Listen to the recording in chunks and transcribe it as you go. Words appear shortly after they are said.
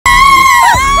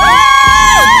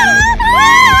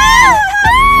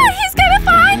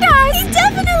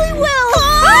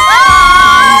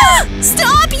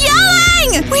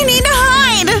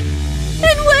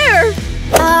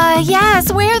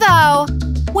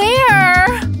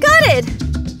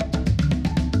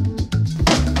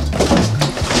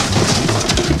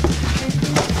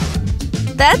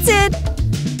That's it.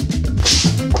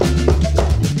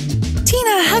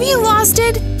 Tina, have you lost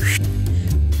it?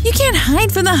 You can't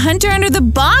hide from the hunter under the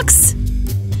box.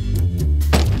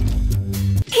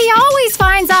 He always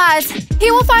finds us.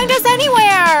 He will find us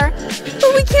anywhere.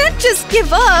 But we can't just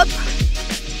give up.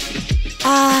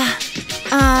 I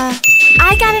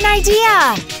got an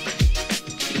idea.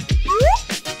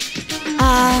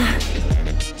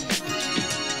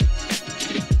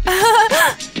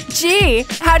 Gee,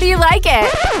 how do you like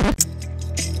it?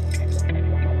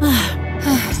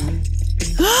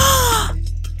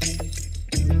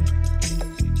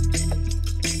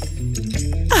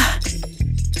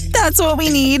 That's what we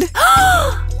need.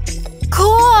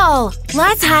 Cool!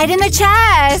 Let's hide in the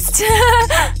chest.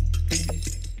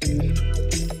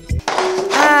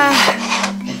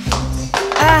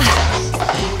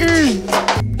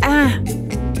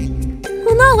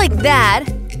 Well, not like that.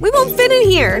 We won't fit in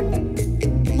here.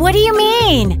 What do you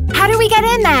mean? How do we get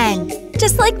in then?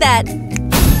 Just like that.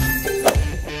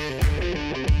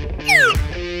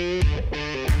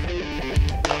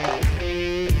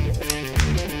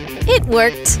 It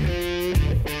worked.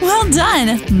 Well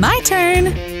done. My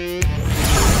turn.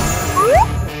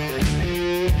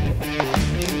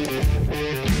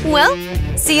 Well,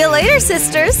 see you later,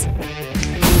 sisters.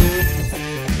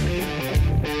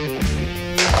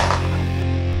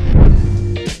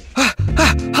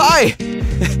 Hi!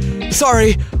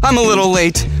 Sorry, I'm a little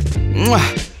late.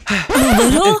 A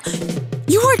little?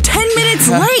 You were 10 minutes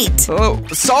late! Oh,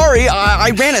 sorry,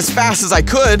 I ran as fast as I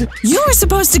could. You were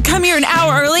supposed to come here an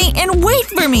hour early and wait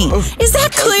for me! Is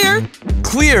that clear?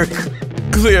 Clear?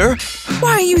 Clear?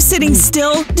 Why are you sitting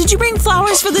still? Did you bring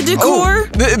flowers for the decor?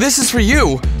 This is for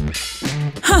you.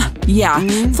 Huh, yeah.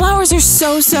 Flowers are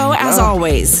so-so as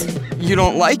always. You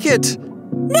don't like it?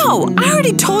 No, I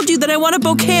already told you that I want a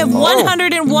bouquet of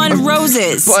 101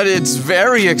 roses. But it's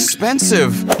very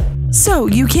expensive. So,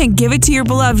 you can't give it to your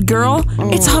beloved girl?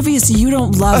 It's obvious you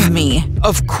don't love me.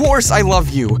 Of course I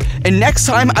love you. And next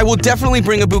time, I will definitely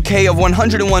bring a bouquet of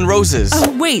 101 roses.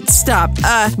 Oh, wait, stop.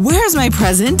 Where's my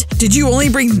present? Did you only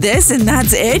bring this and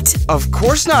that's it? Of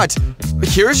course not.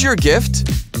 Here's your gift.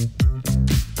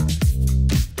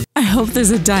 I hope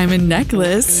there's a diamond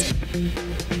necklace.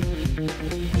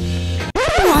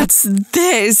 What's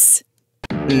this?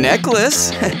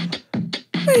 Necklace?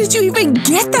 Where did you even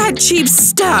get that cheap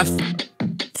stuff?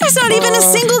 There's not even a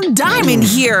single diamond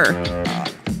here.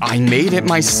 I made it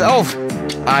myself.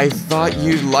 I thought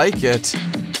you'd like it.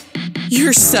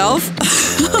 Yourself?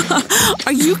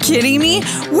 Are you kidding me?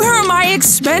 Where are my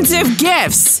expensive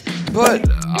gifts? But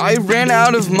I ran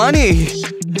out of money.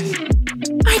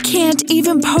 I can't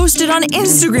even post it on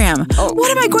Instagram.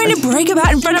 What am I going to brag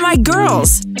about in front of my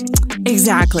girls?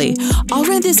 Exactly. I'll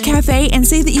rent this cafe and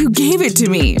say that you gave it to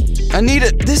me.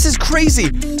 Anita, this is crazy.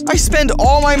 I spend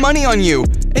all my money on you,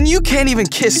 and you can't even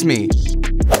kiss me.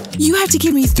 You have to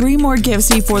give me 3 more gifts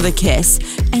before the kiss.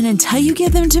 And until you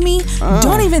give them to me,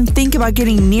 don't even think about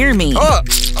getting near me.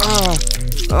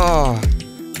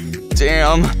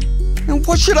 Damn. And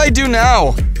what should I do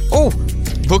now? Oh,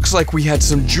 looks like we had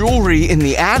some jewelry in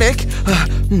the attic.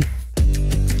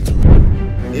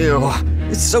 Ew,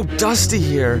 it's so dusty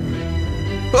here.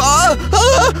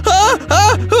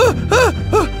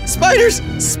 Spiders!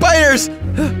 Spiders!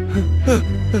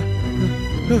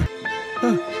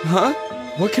 Huh?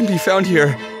 What can be found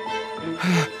here?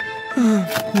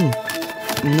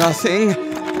 Nothing.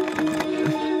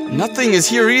 Nothing is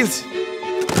here either.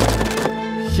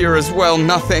 Here as well,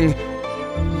 nothing.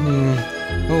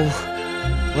 Oh,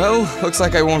 well, looks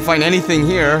like I won't find anything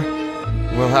here.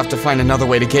 We'll have to find another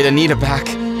way to get Anita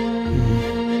back.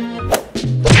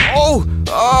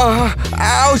 Oh!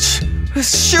 Ouch!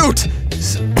 Shoot!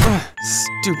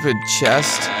 Stupid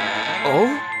chest.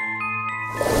 Oh?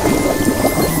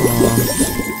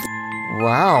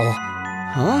 Wow.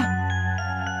 Huh?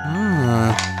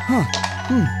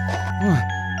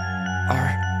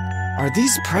 Are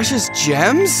these precious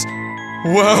gems?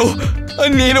 Well,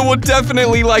 Anita would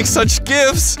definitely like such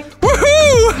gifts.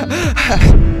 Woohoo!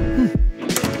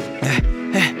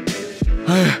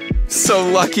 So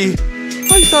lucky.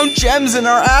 I found gems in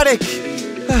our attic.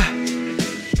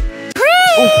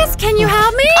 Chris, can you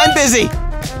help me? I'm busy.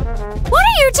 What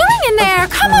are you doing in there?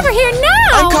 Come over here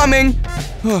now. I'm coming.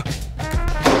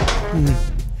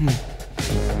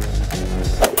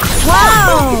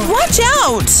 Whoa! Watch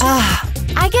out!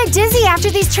 I get dizzy after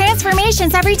these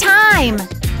transformations every time.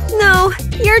 No,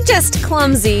 you're just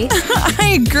clumsy.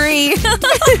 I agree.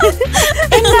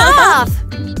 Enough!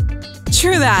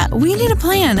 True that. We need a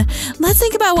plan. Let's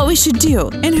think about what we should do.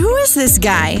 And who is this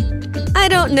guy? I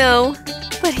don't know,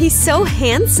 but he's so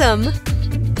handsome.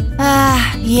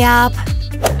 Yup.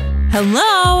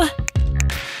 Hello?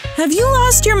 Have you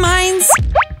lost your minds?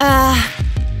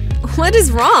 What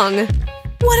is wrong?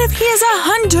 What if he is a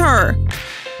hunter?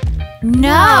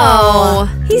 No.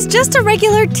 He's just a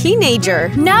regular teenager.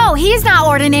 No, he's not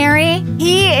ordinary.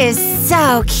 He is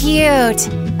so cute.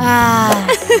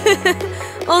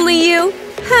 Only you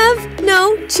have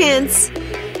no chance.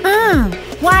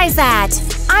 Why is that?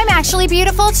 I'm actually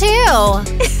beautiful too.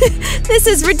 This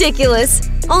is ridiculous.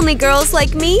 Only girls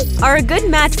like me are a good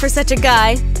match for such a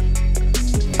guy.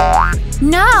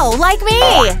 No, like me.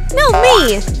 No,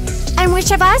 me. And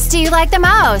which of us do you like the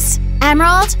most?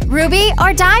 Emerald, Ruby,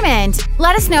 or Diamond?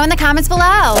 Let us know in the comments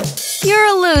below. You're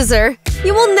a loser.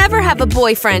 You will never have a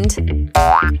boyfriend.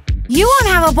 You won't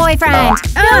have a boyfriend.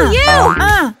 No,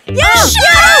 you!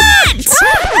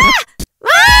 Shut!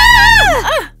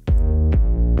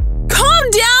 Calm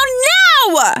down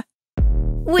now!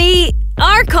 We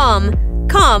are calm.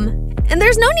 Calm. And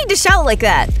there's no need to shout like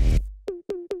that.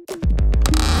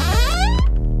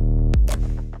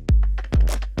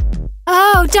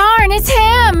 Oh, darn, it's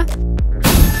him!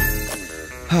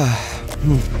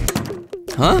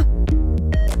 Huh?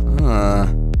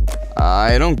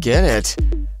 I don't get it.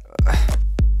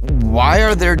 Why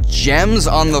are there gems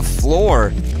on the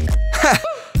floor?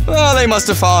 Well, they must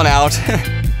have fallen out.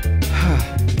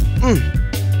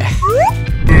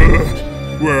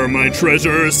 Where are my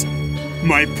treasures?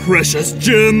 My precious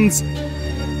gems?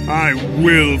 I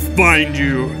will find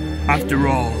you. After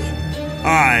all,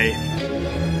 I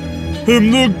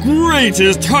am the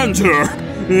greatest hunter!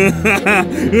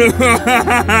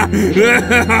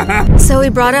 So he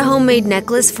brought a homemade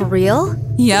necklace for real?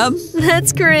 Yep.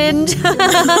 That's cringe.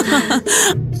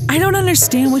 I don't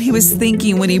understand what he was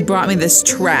thinking when he brought me this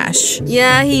trash.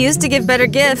 Yeah, he used to give better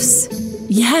gifts.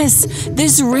 Yes,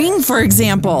 this ring, for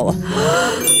example.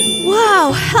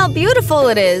 Wow, how beautiful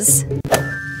it is.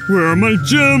 Where are my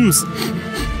gems?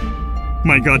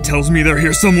 My god tells me they're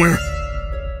here somewhere.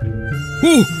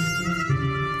 Oh!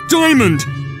 Diamond!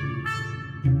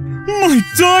 My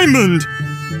diamond!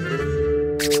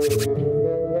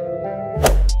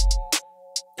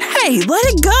 Hey, let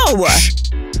it go! Shh.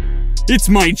 It's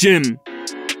my gem.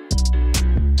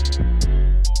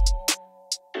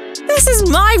 This is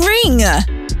my ring!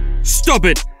 Stop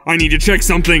it! I need to check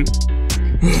something.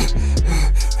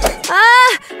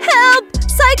 Help!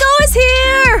 Psycho is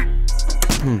here!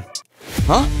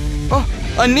 Huh? Oh,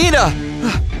 Anita!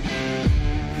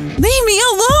 Leave me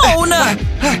alone!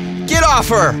 Get off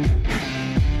her!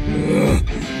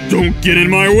 Don't get in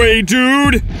my way,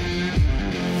 dude!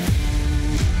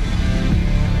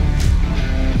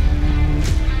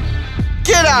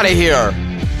 Get out of here!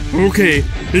 Okay,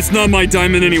 it's not my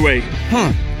diamond anyway.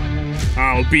 Huh.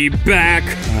 I'll be back.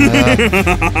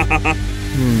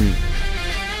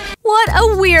 What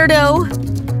a weirdo.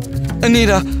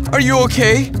 Anita, are you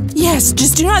okay? Yes,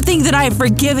 just do not think that I have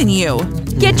forgiven you.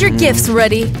 Get your gifts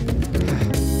ready.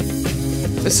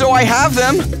 So I have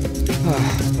them.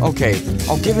 Okay,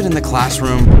 I'll give it in the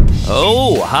classroom.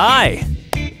 Oh, hi.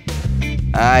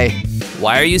 Hi.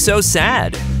 Why are you so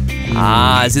sad?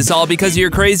 Is this all because of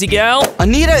your crazy gal?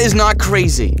 Anita is not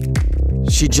crazy.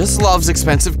 She just loves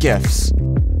expensive gifts.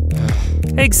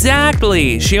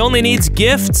 Exactly. She only needs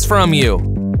gifts from you.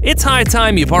 It's high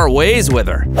time you part ways with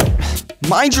her.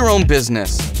 Mind your own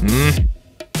business.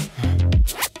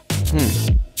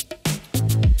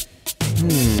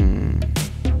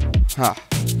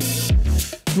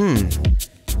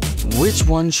 Which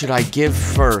one should I give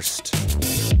first?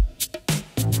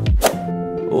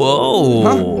 Whoa.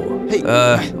 Huh?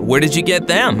 Hey. Where did you get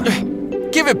them?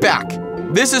 Give it back.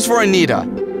 This is for Anita.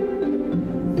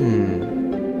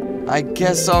 I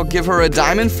guess I'll give her a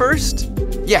diamond first?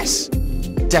 Yes,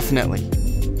 definitely.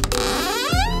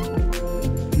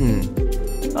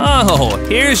 Oh,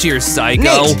 here's your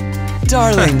psycho. Nate!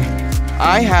 Darling,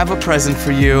 I have a present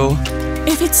for you.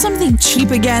 If it's something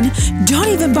cheap again, don't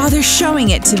even bother showing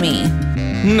it to me.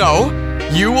 No,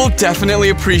 you will definitely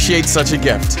appreciate such a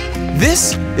gift.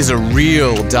 This is a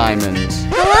real diamond.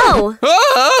 Hello.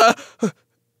 Ah!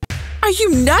 Are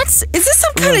you nuts? Is this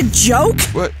some kind of joke?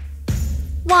 What?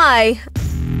 Why?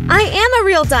 I am a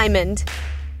real diamond.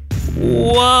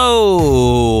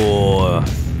 Whoa.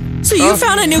 So you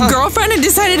found a new girlfriend and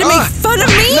decided to make fun of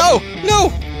me?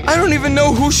 No, I don't even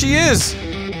know who she is.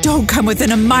 Don't come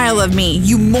within a mile of me,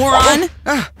 you moron!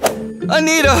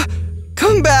 Anita,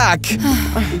 come back.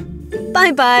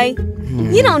 Bye-bye.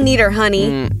 You don't need her,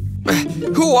 honey.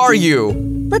 Who are you?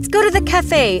 Let's go to the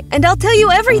cafe, and I'll tell you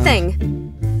everything.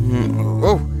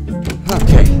 Oh,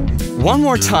 okay. One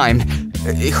more time.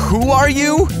 Who are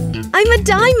you? I'm a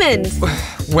diamond.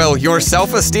 Well, your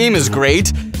self-esteem is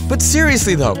great, but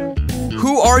seriously though,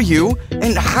 Who are you,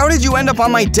 and how did you end up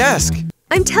on my desk?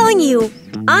 I'm telling you,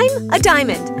 I'm a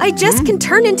diamond. I just can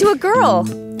turn into a girl.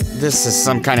 This is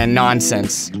some kind of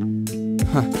nonsense.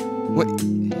 Huh. What?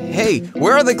 Hey,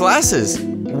 where are the glasses?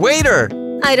 Waiter!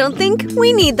 I don't think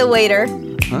we need the waiter.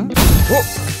 Huh?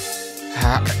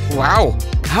 Whoa. Wow,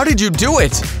 how did you do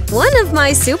it? One of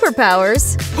my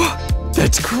superpowers.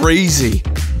 That's crazy.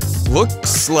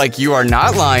 Looks like you are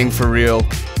not lying for real.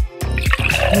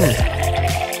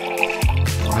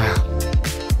 Wow.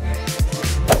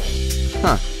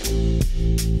 Huh.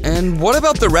 And what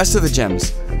about the rest of the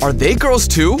gems? Are they girls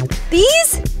too?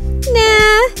 These?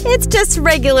 Nah, it's just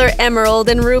regular emerald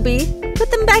and ruby. Put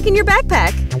them back in your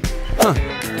backpack. Huh.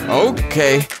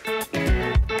 Okay.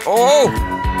 Oh!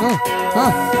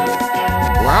 Huh.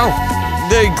 Wow,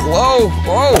 they glow.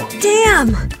 Whoa.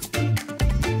 Damn!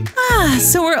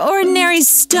 So we're ordinary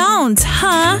stones,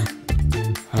 huh?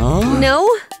 Huh? No,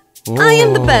 I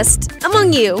am the best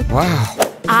among you. Wow.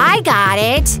 I got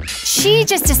it. She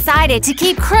just decided to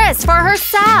keep Chris for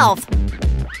herself.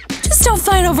 Just don't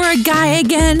fight over a guy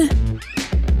again.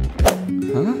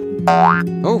 Huh?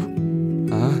 Oh.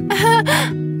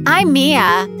 I'm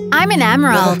Mia. I'm an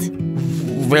emerald.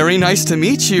 Very nice to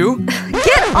meet you.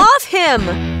 Get off him!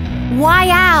 Why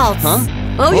else? Huh?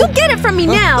 Oh, you'll get it from me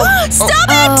now. Stop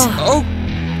it! Oh.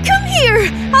 Come here!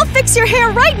 I'll fix your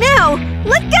hair right now!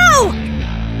 Let go!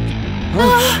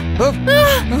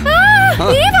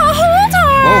 Eva, hold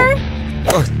her!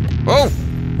 Oh.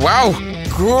 Wow.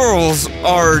 Girls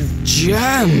are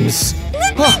gems.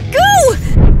 Go!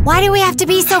 Why do we have to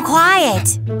be so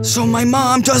quiet? So my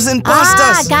mom doesn't bust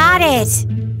us. Got it.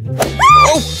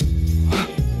 Oh.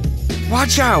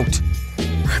 Watch out.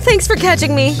 Thanks for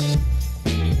catching me.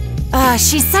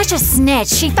 She's such a snitch.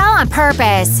 She fell on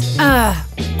purpose.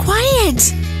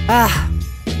 Quiet!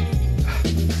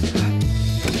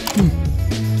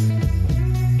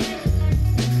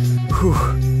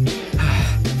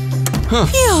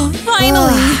 Phew,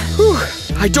 finally!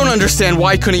 I don't understand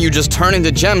why couldn't you just turn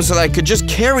into gems so that I could just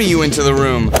carry you into the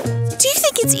room? Do you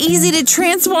think it's easy to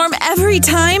transform every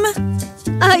time?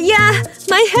 Yeah,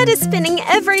 my head is spinning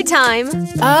every time.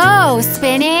 Oh,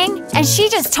 spinning? And she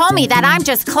just told me that I'm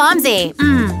just clumsy.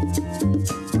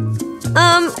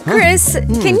 Chris,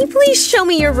 can you please show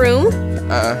me your room?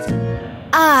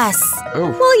 Us.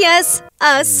 Oh. Well, yes,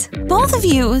 us. Both of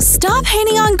you, stop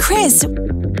hating on Chris.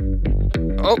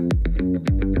 Oh.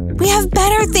 We have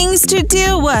better things to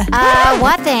do.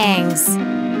 What things?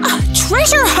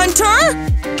 Treasure hunter?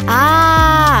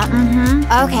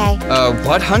 Okay.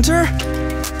 What, Hunter?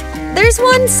 There's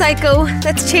one psycho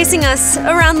that's chasing us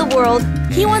around the world.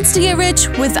 He wants to get rich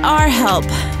with our help.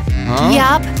 Huh?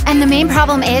 Yup, and the main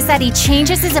problem is that he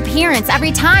changes his appearance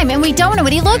every time and we don't know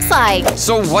what he looks like.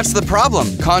 So what's the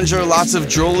problem? Conjure lots of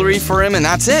jewelry for him and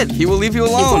that's it. He will leave you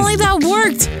If alone. only that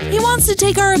worked. He wants to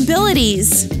take our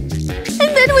abilities.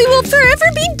 And then we will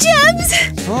forever be gems!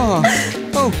 Oh.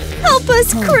 Help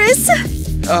us, Chris!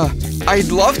 I'd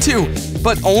love to,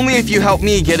 but only if you help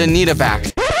me get Anita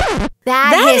back.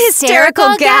 That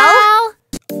hysterical gal?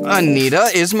 Anita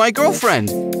is my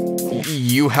girlfriend.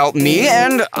 You help me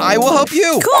and I will help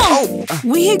you. Cool. Oh.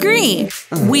 We agree.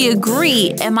 We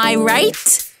agree. Am I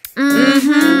right?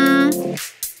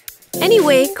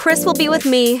 Anyway, Chris will be with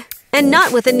me, and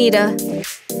not with Anita.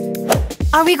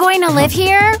 Are we going to live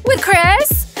here with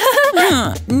Chris?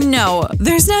 No,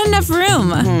 there's not enough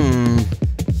room.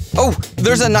 Oh,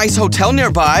 there's a nice hotel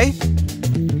nearby.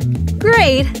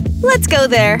 Great, let's go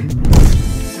there.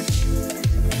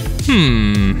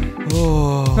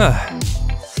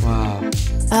 Wow.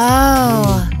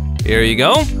 Oh. Here you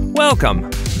go. Welcome.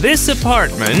 This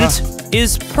apartment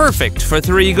is perfect for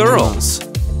 3 girls.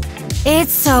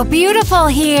 It's so beautiful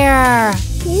here.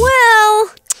 Well,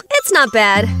 it's not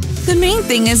bad. The main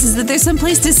thing is that there's some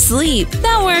place to sleep.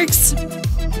 That works.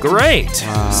 Great.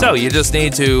 So you just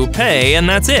need to pay and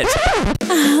that's it.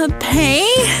 Pay?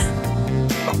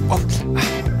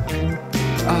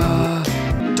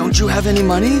 Don't you have any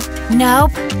money?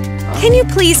 Nope. Can you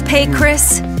please pay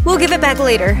Chris? We'll give it back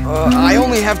later. I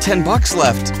only have $10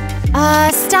 left.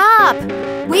 Stop.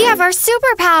 We have our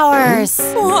superpowers.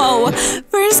 Whoa,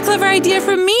 first clever idea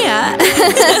from Mia.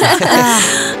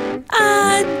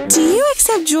 Do you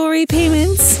accept jewelry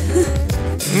payments?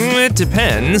 It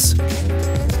depends.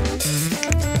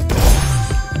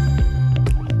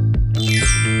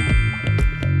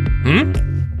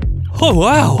 Oh,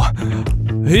 wow.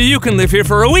 You can live here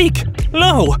for a week.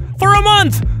 No, for a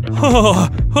month.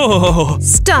 Oh.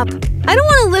 Stop. I don't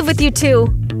want to live with you two.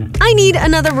 I need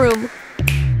another room.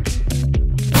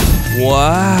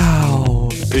 Wow.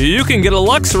 You can get a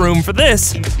luxe room for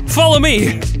this. Follow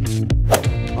me.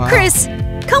 Wow. Chris,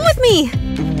 come with me.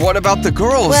 What about the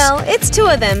girls? Well, it's 2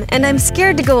 of them, and I'm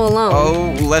scared to go alone.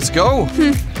 Oh, let's go.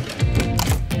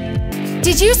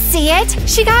 Did you see it?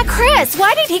 She got Chris.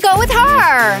 Why did he go with her?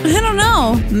 I don't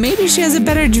know. Maybe she has a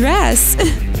better dress.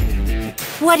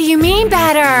 What do you mean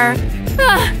better?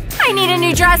 Ugh, I need a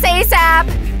new dress ASAP.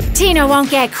 Tina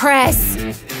won't get Chris.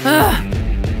 Ugh.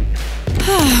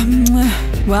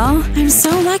 Well, I'm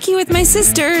so lucky with my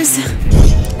sisters.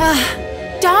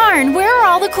 Darn, where are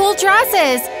all the cool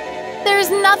dresses? There's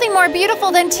nothing more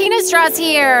beautiful than Tina's dress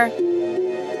here.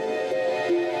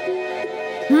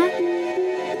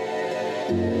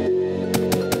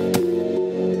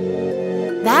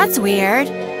 That's weird.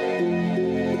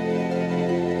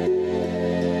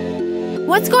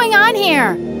 What's going on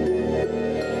here?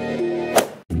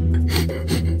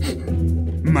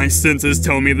 My senses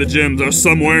tell me the gems are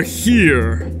somewhere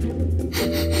here.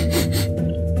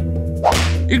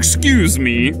 Excuse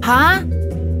me. Huh?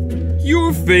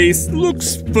 Your face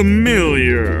looks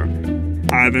familiar.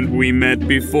 Haven't we met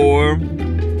before?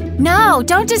 No,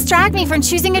 don't distract me from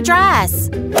choosing a dress.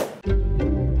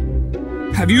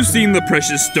 Have you seen the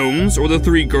precious stones or the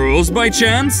 3 girls by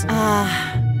chance?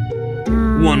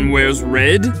 One wears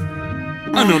red,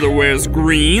 another wears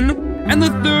green, and the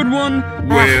 3rd one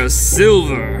wears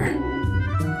silver.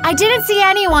 I didn't see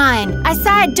anyone. I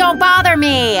said don't bother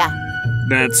me.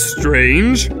 That's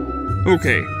strange.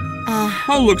 Okay,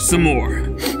 I'll look some more.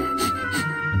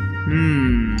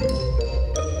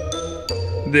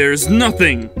 There's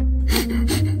nothing.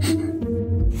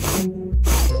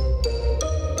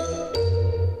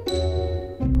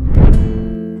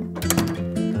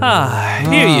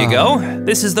 Here you go.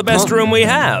 This is the best room we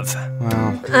have.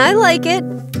 Wow. I like it.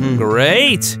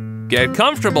 Great. Get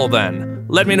comfortable then.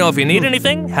 Let me know if you need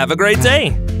anything. Have a great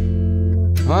day.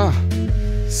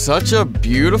 Such a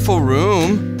beautiful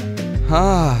room.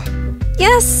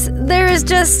 Yes, there is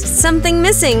just something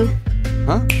missing.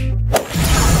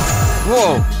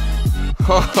 Whoa.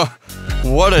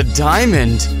 What a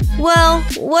diamond. Well,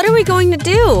 what are we going to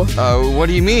do? What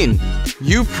do you mean?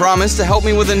 You promised to help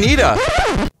me with Anita.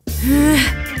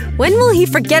 When will he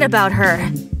forget about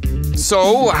her?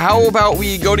 So, how about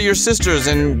we go to your sisters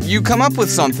and you come up with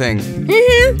something?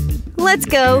 Let's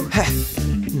go.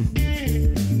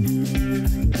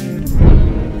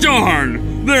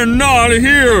 Darn! They're not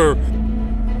here!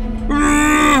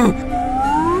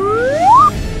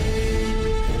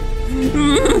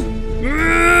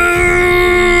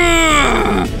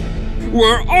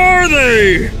 Where are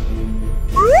they?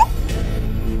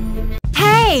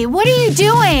 Hey, what are you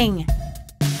doing?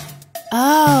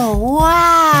 Oh,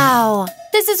 wow.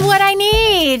 This is what I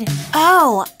need.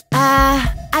 Oh,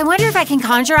 I wonder if I can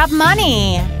conjure up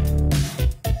money.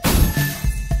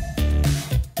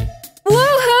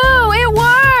 Woohoo! It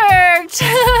worked!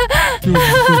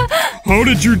 How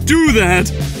did you do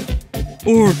that?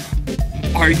 Or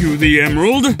are you the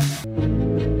emerald?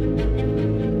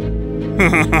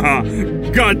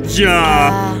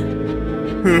 Gotcha!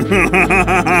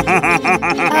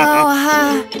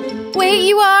 Wait,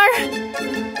 you are?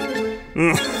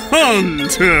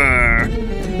 Hunter!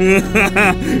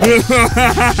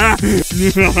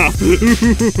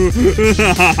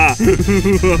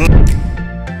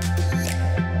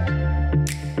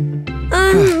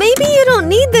 Maybe you don't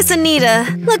need this, Anita.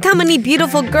 Look how many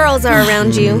beautiful girls are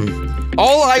around you.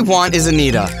 All I want is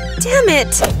Anita. Damn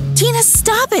it! Tina,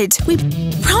 stop it! We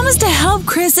promised to help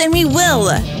Chris and we will.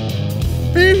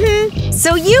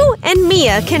 So you and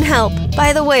Mia can help.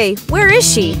 By the way, where is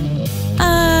she?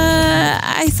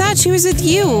 I thought she was with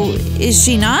you. Is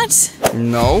she not?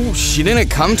 No, she didn't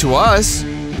come to us.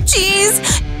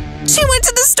 Jeez, she went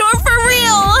to the store for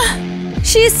real.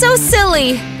 She is so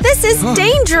silly. This is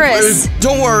dangerous.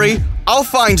 Don't worry, I'll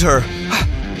find her.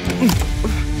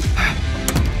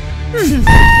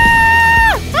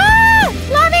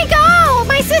 Let me go!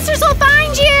 My sisters will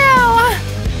find you!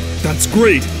 That's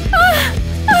great!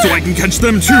 So I can catch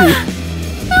them too!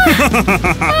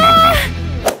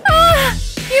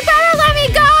 You better let me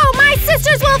go! My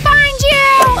sisters will find you!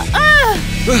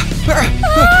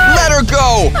 Let her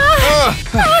go!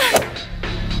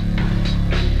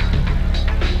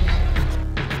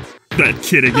 That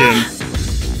kid again.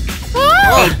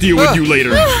 I'll deal with you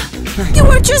later. You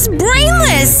were just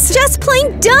brainless! Just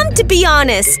plain dumb, to be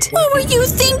honest. What were you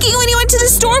thinking when you went to the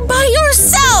store by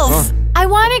yourself? I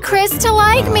wanted Chris to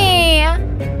like me.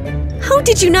 How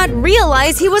did you not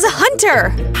realize he was a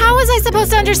hunter? How was I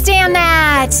supposed to understand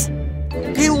that?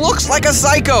 He looks like a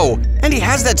psycho, and he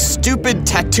has that stupid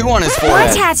tattoo on his forehead.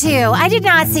 What tattoo? I did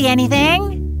not see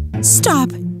anything.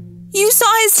 Stop. You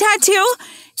saw his tattoo?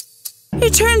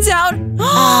 It turns out…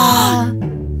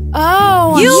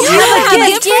 Oh, You have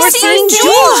a gift for seeing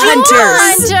jewel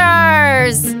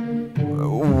hunters!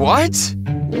 What?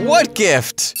 What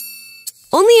gift?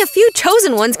 Only a few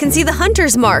chosen ones can see the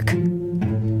hunter's mark.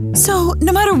 So,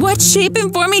 no matter what shape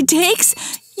and form he takes,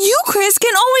 you, Chris,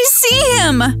 can always see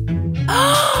him!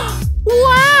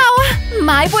 Wow!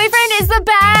 My boyfriend is the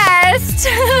best!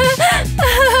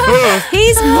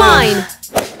 He's mine.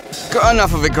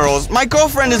 Enough of it, girls. My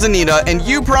girlfriend is Anita, and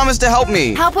you promised to help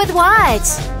me. Help with what?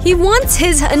 He wants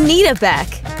his Anita back.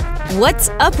 What's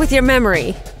up with your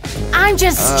memory? I'm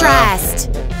just stressed.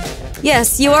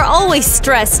 Yes, you are always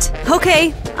stressed.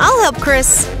 Okay, I'll help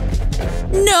Chris.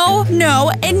 No,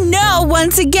 no, and no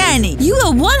once again. You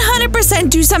will 100%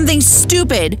 do something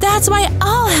stupid. That's why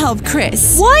I'll help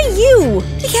Chris. Why you?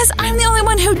 Because I'm the only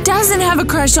one who doesn't have a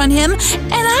crush on him,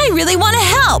 and I really want to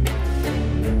help.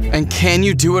 And can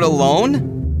you do it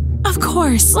alone? Of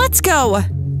course. Let's go.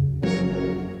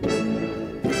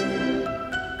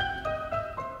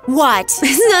 What?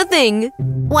 Nothing.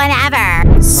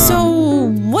 Whatever. So,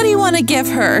 what do you want to give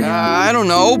her? I don't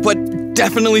know, but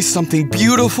definitely something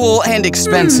beautiful and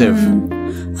expensive.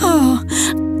 Oh,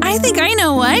 I think I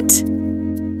know what.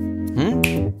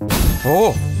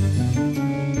 Oh,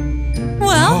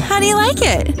 Well, how do you like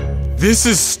it? this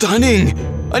is stunning.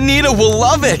 Anita will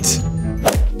love it.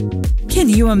 Can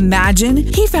you imagine?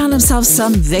 He found himself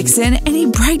some vixen and he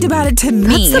bragged about it to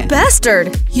me. That's the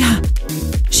bastard. Yeah.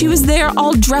 She was there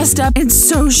all dressed up and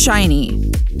so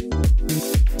shiny.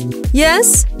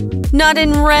 Yes? Not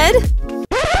in red?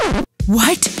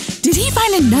 What? Did he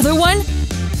find another one?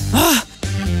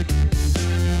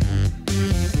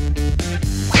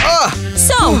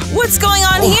 So, what's going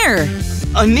on here?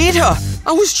 Anita,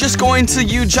 I was just going to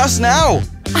you just now.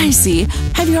 I see.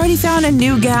 Have you already found a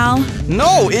new gal?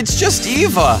 No, it's just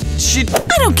Eva.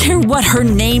 I don't care what her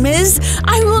name is.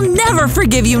 I will never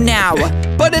forgive you now.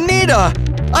 But Anita,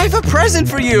 I have a present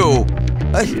for you.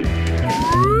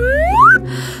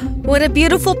 What a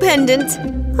beautiful pendant.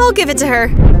 I'll give it to her.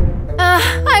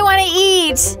 I want to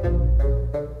eat.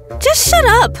 Just shut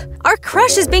up. Our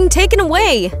crush is being taken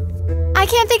away. I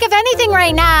can't think of anything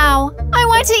right now. I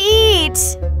want to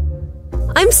eat.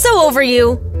 I'm so over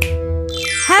you.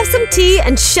 Have some tea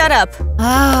and shut up.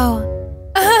 Oh.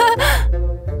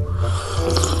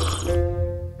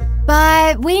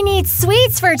 But we need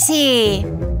sweets for tea.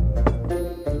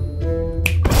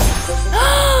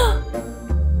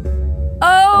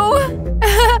 Oh.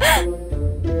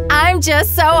 I'm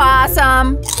just so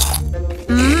awesome.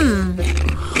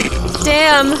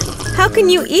 Damn. How can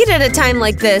you eat at a time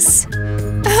like this?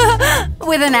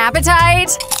 With an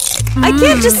appetite? I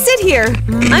can't just sit here.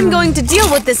 I'm going to deal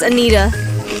with this, Anita.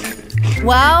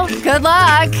 Well, good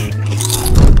luck.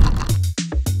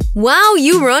 Wow,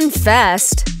 you run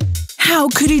fast. How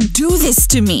could he do this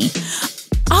to me?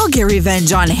 I'll get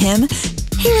revenge on him.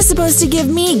 He was supposed to give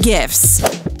me gifts.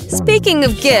 Speaking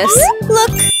of gifts,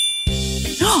 look.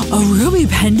 A ruby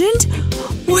pendant?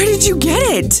 Where did you get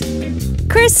it?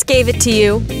 Chris gave it to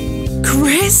you.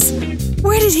 Chris?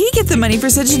 Where did he get the money for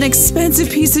such an expensive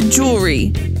piece of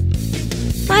jewelry?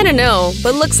 I don't know,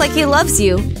 but looks like he loves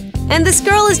you. And this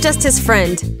girl is just his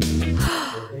friend.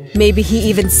 Maybe he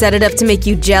even set it up to make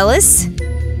you jealous?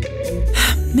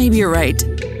 Maybe you're right.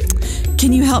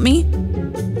 Can you help me?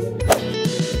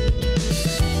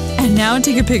 And now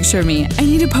take a picture of me. I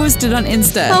need to post it on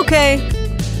Insta. Okay.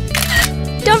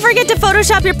 Don't forget to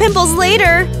Photoshop your pimples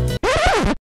later.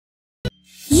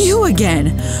 You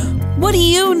again. What do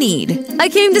you need? I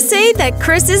came to say that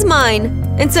Chris is mine,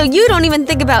 and so you don't even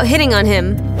think about hitting on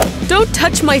him. Don't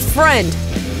touch my friend.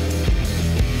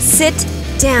 Sit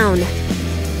down.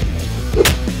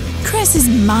 Chris is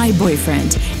my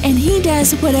boyfriend, and he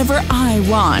does whatever I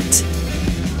want.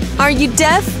 Are you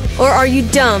deaf or are you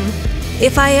dumb?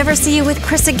 If I ever see you with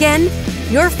Chris again,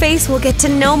 your face will get to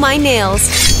know my nails.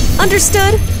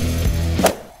 Understood?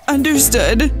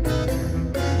 Understood.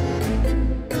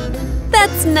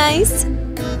 That's nice.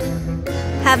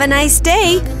 Have a nice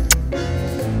day.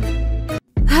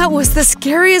 That was the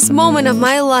scariest moment of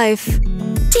my life.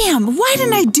 Damn, why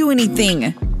didn't I do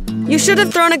anything? You should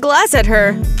have thrown a glass at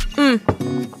her.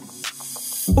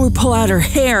 Or pull out her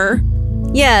hair.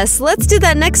 Yes, let's do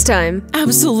that next time.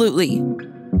 Absolutely.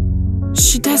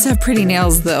 She does have pretty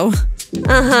nails, though.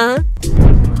 Uh-huh.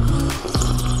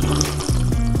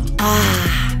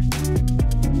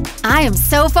 I am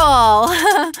so full.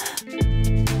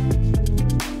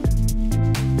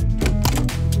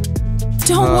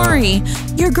 Don't worry.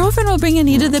 Your girlfriend will bring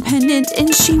Anita the pendant,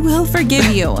 and she will forgive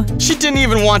you. She didn't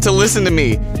even want to listen to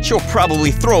me. She'll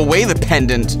probably throw away the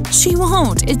pendant. She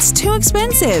won't. It's too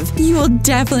expensive. You will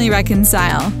definitely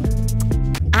reconcile.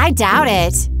 I doubt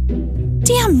it.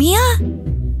 Damn, Mia!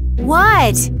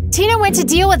 What? Tina went to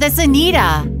deal with this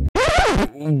Anita.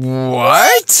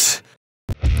 What?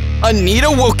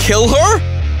 Anita will kill her?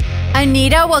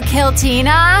 Anita will kill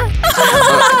Tina?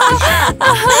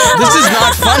 This is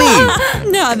not funny.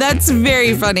 No, that's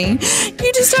very funny.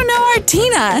 You just don't know our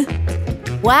Tina.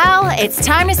 Well, it's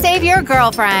time to save your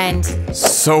girlfriend.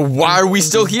 So why are we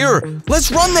still here?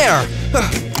 Let's run there.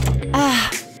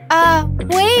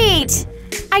 Wait!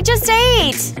 I just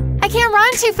ate! I can't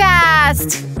run too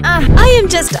fast! I am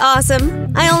just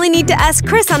awesome. I only need to ask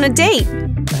Chris on a date.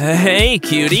 Hey,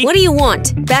 cutie. What do you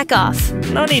want? Back off.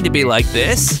 No need to be like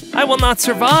this. I will not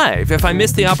survive if I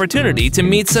miss the opportunity to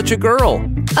meet such a girl.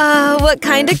 What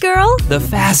kind of girl? The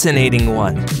fascinating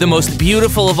one. The most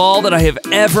beautiful of all that I have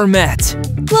ever met.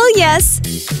 Well, yes.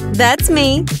 That's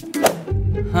me.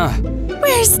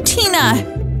 Where's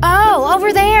Tina? Oh,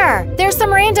 over there! There's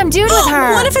some random dude with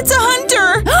her! What if it's a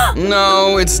hunter?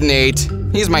 No, it's Nate.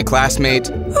 He's my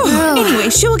classmate. Anyway,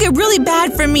 she will get really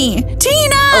bad for me.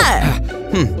 Tina!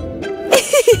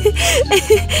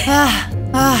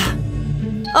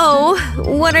 Oh,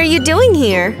 what are you doing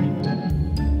here?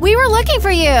 We were looking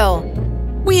for you!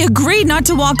 We agreed not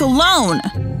to walk alone.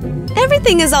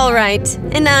 Everything is all right,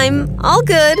 and I'm all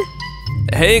good.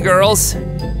 Hey, girls.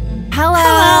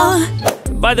 Hello!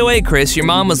 By the way, Chris, your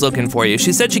mom was looking for you.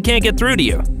 She said she can't get through to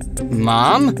you.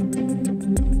 Mom?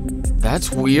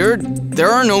 That's weird. There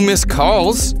are no missed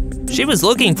calls. She was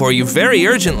looking for you very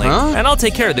urgently, and I'll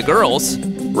take care of the girls.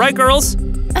 Right, girls?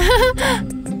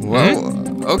 Well,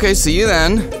 okay, see you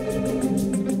then.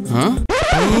 Huh?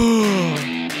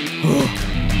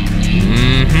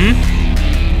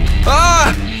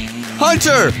 Ah!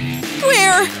 Hunter!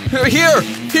 Where? Here!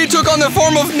 He took on the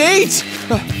form of Nate!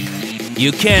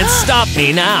 You can't stop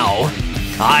me now.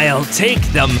 I'll take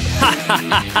them.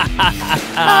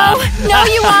 Oh, no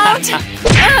you won't!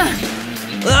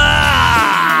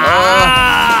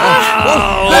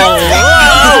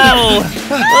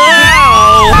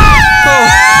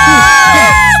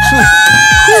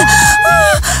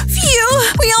 Phew!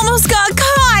 We almost got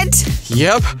caught!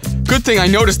 Yep. Good thing I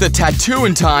noticed the tattoo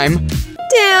in time.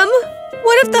 Damn!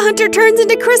 What if the hunter turns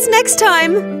into Chris next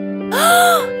time?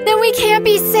 Then we can't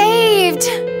be saved!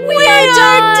 We are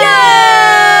dead!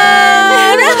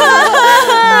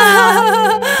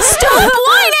 Stop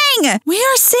whining! We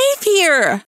are safe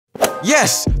here!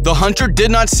 Yes, the hunter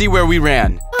did not see where we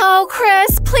ran. Oh,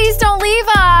 Chris, please don't leave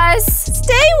us!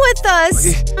 Stay with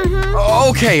us!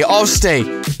 Okay, I'll stay.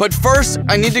 But first,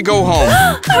 I need to go home.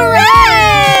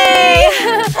 Hooray!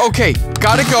 Okay,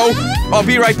 gotta go. I'll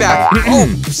be right back.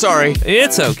 Oh, sorry.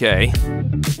 It's okay.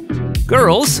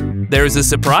 Girls, there's a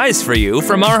surprise for you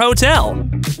from our hotel.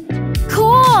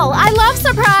 Cool! I love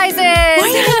surprises! Why are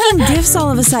you making gifts all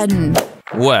of a sudden?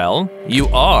 Well, you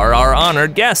are our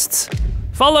honored guests.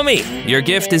 Follow me. Your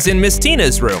gift is in Miss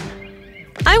Tina's room.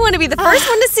 I want to be the first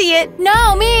one to see it.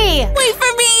 No, me! Wait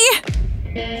for me!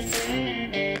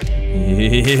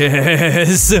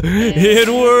 Yes, it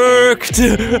worked.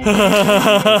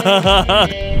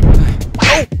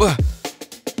 Oh!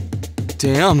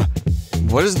 Damn.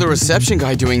 What is the reception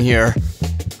guy doing here?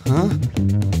 Huh?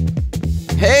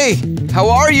 Hey! How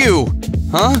are you?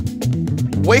 Huh?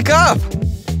 Wake up!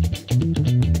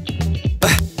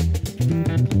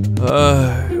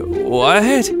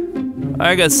 What?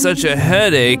 I got such a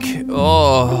headache.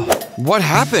 Oh. What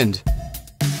happened?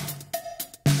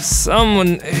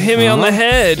 Someone hit me on the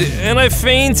head, and I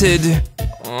fainted.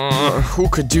 Who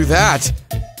could do that?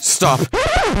 Stop.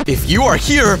 If you are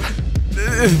here,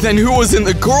 then who was in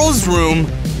the girls' room?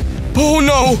 Oh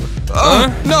no!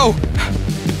 No!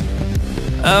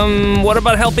 What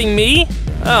about helping me?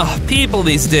 Oh, people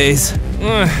these days.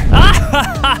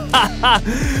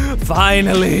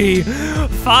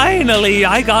 Finally,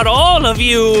 I got all of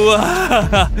you.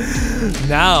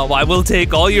 Now I will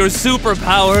take all your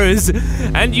superpowers,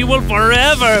 and you will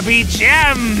forever be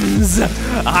gems.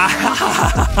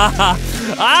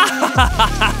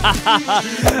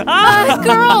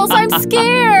 Girls, I'm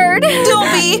scared!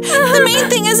 Don't be! The main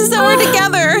thing is that we're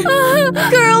together!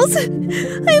 Girls,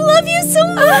 I love you so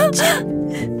much.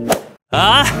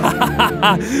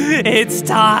 It's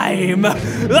time.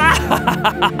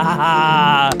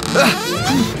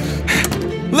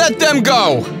 Let them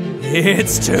go!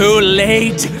 It's too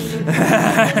late.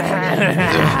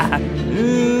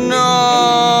 No!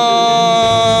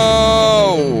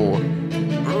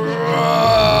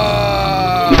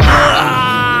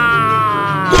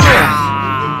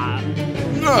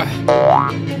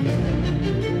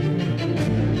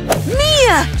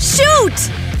 Mia, shoot!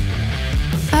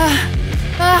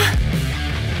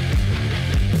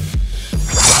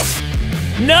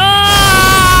 No!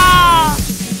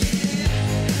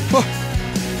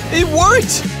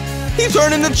 worked! He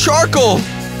turned into charcoal!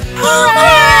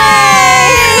 Hooray!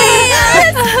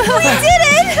 Yes! We did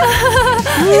it!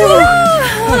 We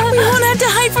won't have to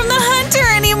hide from the hunter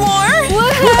anymore!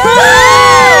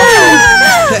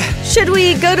 Should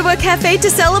we go to a cafe to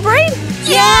celebrate?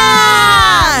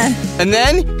 Yeah! And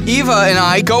then Eva and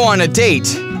I go on a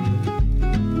date.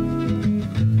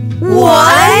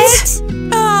 What?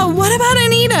 What about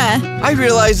Anita? I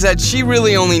realize that she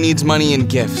really only needs money and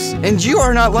gifts. And you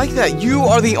are not like that. You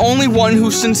are the only one who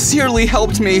sincerely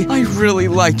helped me. I really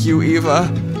like you,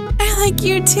 Eva. I like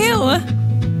you too.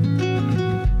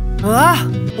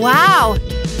 Wow!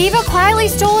 Eva quietly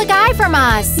stole a guy from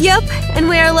us. Yep, and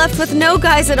we are left with no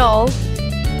guys at all.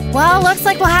 Well, looks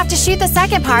like we'll have to shoot the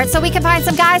second part so we can find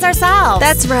some guys ourselves.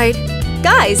 That's right.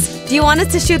 Guys, do you want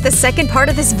us to shoot the second part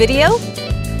of this video?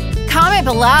 Comment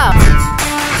below.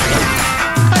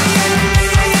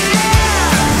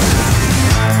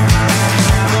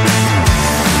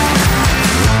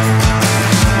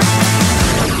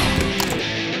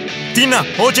 Tina,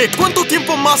 oye, ¿cuánto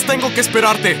tiempo más tengo que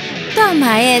esperarte?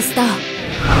 Toma esto.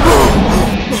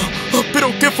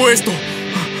 ¿Pero qué fue esto?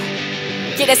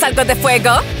 ¿Quieres algo de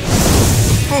fuego?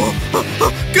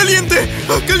 ¡Caliente!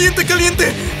 ¡Caliente,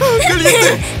 caliente!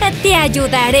 ¡Caliente! Te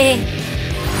ayudaré.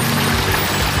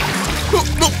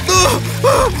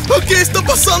 ¿Qué está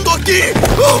pasando aquí?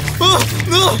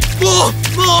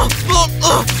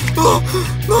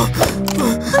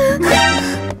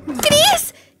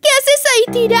 ¡Chris! ¿Qué haces ahí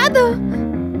tirado?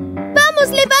 Vamos,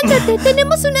 levántate,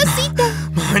 tenemos una cita.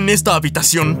 En esta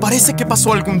habitación parece que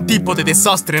pasó algún tipo de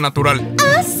desastre natural.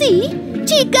 ¿Ah, sí?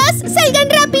 Chicas, salgan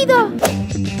rápido.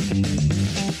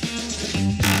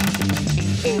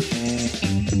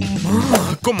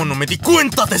 ¿Cómo no me di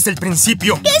cuenta desde el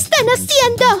principio? ¿Qué están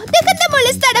haciendo? ¡Dejen de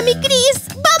molestar a mi Chris!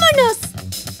 ¡Vámonos!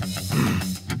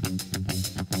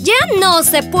 Ya no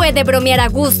se puede bromear a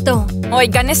gusto.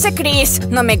 Oigan, ese Chris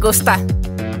no me gusta.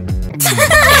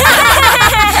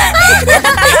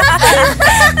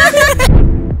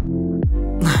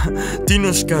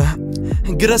 Tinushka,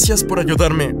 gracias por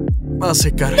ayudarme a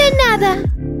secar. De nada.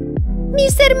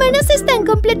 Mis hermanas están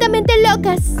completamente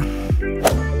locas.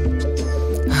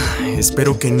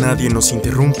 Espero que nadie nos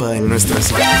interrumpa en nuestra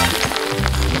cita.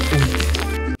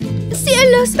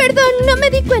 Cielos, perdón, no me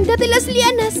di cuenta de las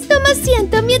lianas. Toma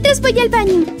asiento mientras voy al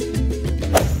baño.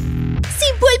 Si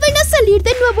vuelven a salir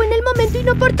de nuevo en el momento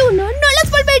inoportuno, no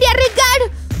las volveré a regar.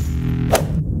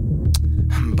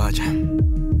 Vaya.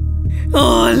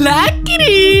 ¡Hola,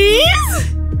 Chris!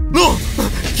 ¡No!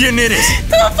 ¿Quién eres?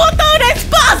 ¡Tu futura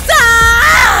esposa!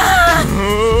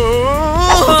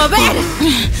 ¡A ver!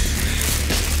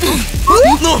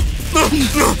 ¡No!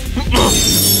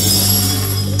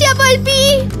 ¡Ya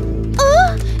volví!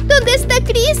 Oh, ¿dónde está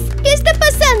Chris? ¿Qué está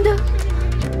pasando?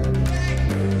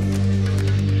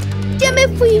 Ya me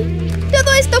fui.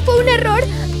 Todo esto fue un error.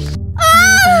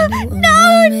 ¡Ah!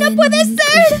 ¡No! ¡No puede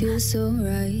ser!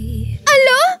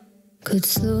 ¿Aló?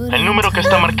 El número que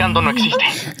está marcando no existe.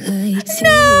 ¡No!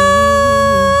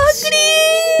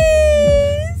 ¡Chris!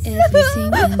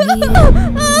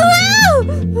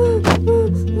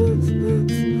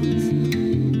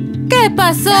 ¿Qué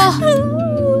pasó?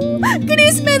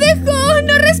 ¡Chris me dejó!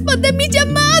 ¡No responde mis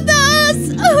llamadas!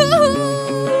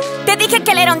 Te dije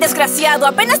que él era un desgraciado.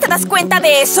 ¿Apenas te das cuenta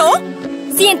de eso?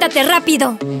 Siéntate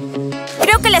rápido.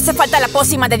 Creo que le hace falta la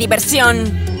pócima de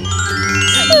diversión.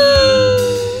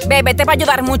 Bebe, te va a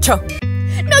ayudar mucho.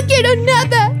 ¡No quiero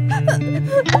nada!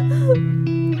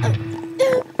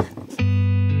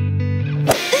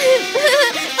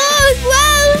 ¡Oh,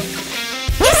 wow!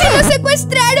 ¿Y si nos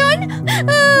secuestraron?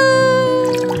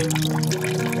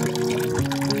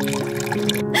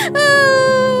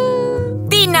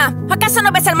 Tina, ¿acaso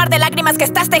no ves el mar de lágrimas que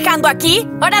estás dejando aquí?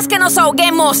 Harás que nos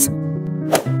ahoguemos.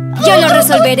 Yo lo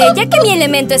resolveré, ya que mi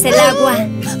elemento es el agua.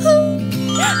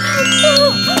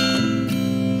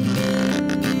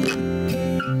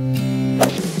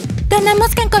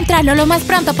 Tenemos que encontrarlo lo más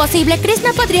pronto posible. Chris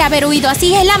no podría haber huido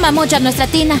así. Él ama mucho a nuestra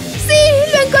Tina. ¡Sí!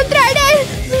 ¡Lo encontraré!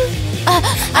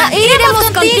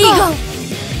 ¡Iremos contigo!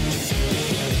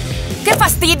 ¡Qué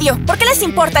fastidio! ¿Por qué les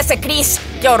importa ese Chris?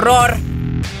 ¡Qué horror!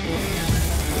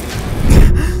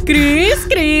 Chris.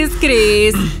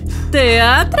 Te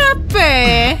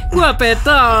atrapé,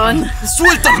 guapetón.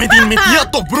 ¡Suéltame de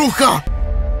inmediato, bruja!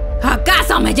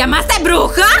 ¿Acaso me llamaste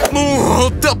bruja?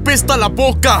 ¡No! ¡Te apesta la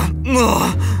boca!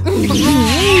 ¡No!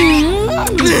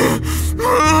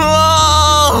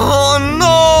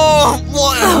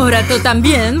 Ahora tú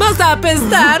también vas a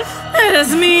apestar. Eres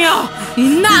mío y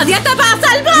nadie te va a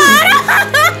salvar.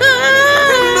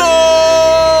 ¡No!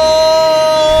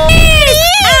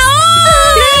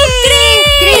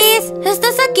 ¡Chris!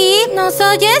 ¿Nos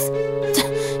oyes?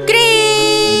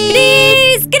 ¡Chris!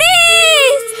 ¡Chris!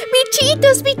 ¡Chris!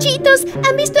 ¡Bichitos, bichitos!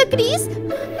 ¿Han visto a Chris?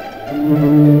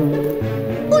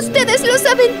 Ustedes lo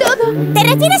saben todo. ¿Te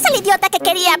refieres al idiota que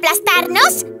quería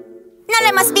aplastarnos? No lo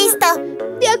hemos visto.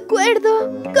 De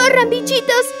acuerdo. Corran,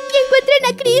 bichitos, y encuentren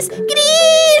a Chris.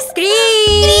 ¡Chris!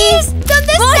 ¡Chris!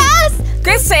 ¿Dónde estás?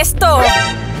 ¿Qué es esto?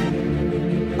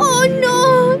 ¡Oh,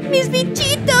 no! ¡Mis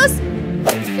bichitos!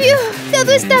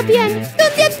 Todo está bien.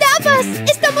 ¿Dónde andabas?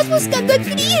 Estamos buscando a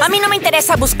Chris. A mí no me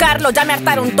interesa buscarlo, ya me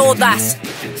hartaron todas.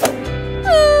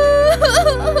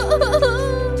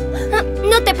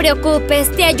 No te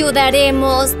preocupes, te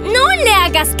ayudaremos. No le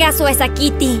hagas caso a esa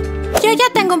Kitty. Yo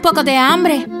ya tengo un poco de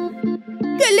hambre.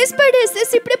 ¿Qué les parece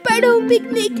si preparo un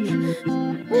picnic?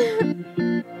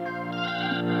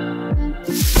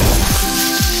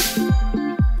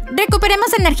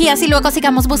 Recuperemos energías y luego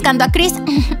sigamos buscando a Chris.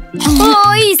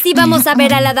 Hoy si vamos a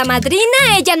ver a la hada madrina,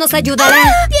 ella nos ayudará.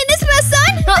 ¡Tienes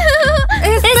razón!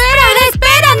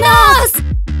 ¡Espéranos!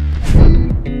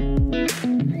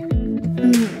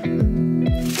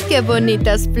 ¡Qué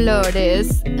bonitas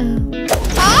flores!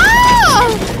 ¡Ah!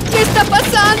 ¿Qué está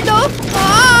pasando?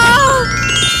 ¡Ah!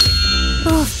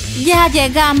 Ya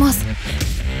llegamos.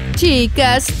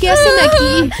 Chicas, ¿qué hacen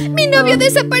aquí? ¡Mi novio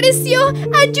desapareció!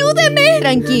 ¡Ayúdeme!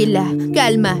 Tranquila,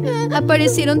 calma.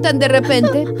 Aparecieron tan de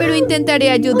repente, pero intentaré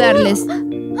ayudarles.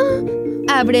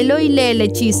 Ábrelo y lee el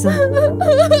hechizo.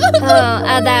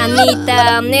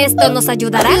 Adanita, ¿esto nos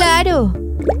ayudará? ¡Claro!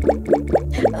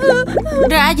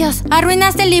 Rayos,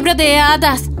 arruinaste el libro de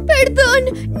hadas.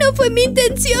 Perdón, no fue mi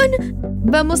intención.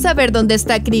 Vamos a ver dónde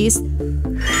está Chris.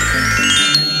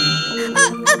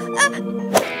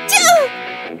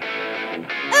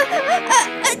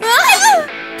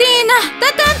 ¡Tina,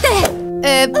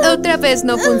 detente! Otra vez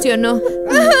no funcionó.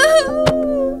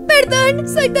 Perdón,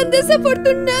 soy tan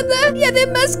desafortunada. Y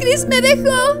además Chris me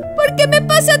dejó. ¿Por qué me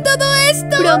pasa todo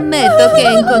esto? Prometo que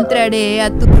encontraré a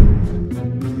tu...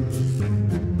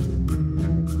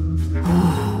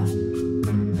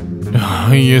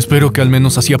 Y espero que al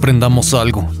menos así aprendamos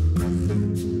algo.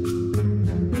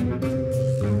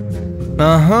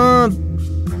 Ajá,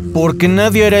 porque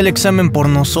nadie hará el examen por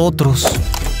nosotros.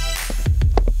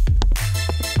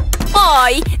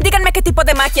 ¡Ay! Díganme qué tipo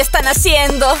de magia están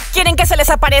haciendo. ¿Quieren que se les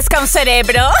aparezca un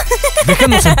cerebro?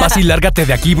 Déjanos en paz y lárgate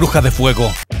de aquí, bruja de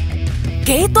fuego.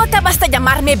 ¿Qué? ¿Tú acabas de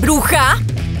llamarme bruja?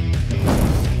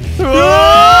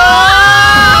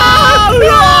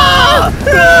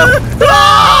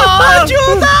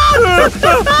 ¡Ayuda!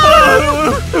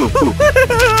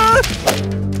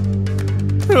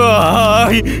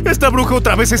 ¡Ay! Esta bruja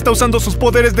otra vez está usando sus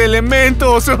poderes de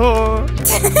elementos. Oh.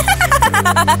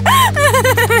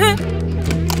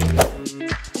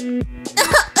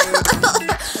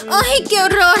 ¡Ay, qué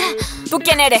horror! ¿Tú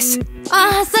quién eres?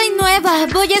 Soy nueva.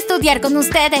 Voy a estudiar con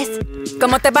ustedes.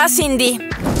 ¿Cómo te va, Cindy?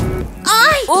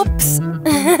 ¡Ay! ¡Ups!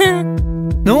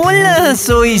 Hola,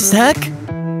 soy Zack.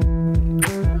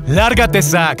 Lárgate,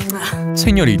 Zack.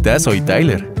 Señorita, soy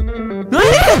Tyler.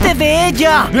 ¡Aléjate de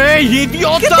ella! ¡Ey,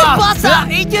 idiota! ¿Qué te pasa?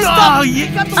 Ella está...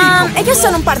 ellos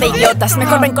son un par de idiotas.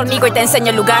 Mejor ven conmigo y te enseño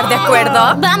el lugar, ¿de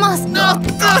acuerdo? ¡Vamos! ¡No!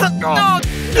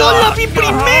 ¡Yo la vi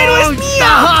primero! ¡Es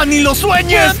mía! ¡Ni lo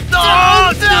sueñes!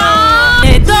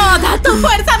 ¡De toda tu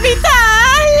fuerza vital!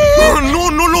 Oh,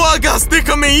 no lo hagas!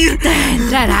 ¡Déjame ir!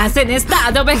 Entrarás en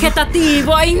estado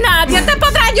vegetativo y nadie te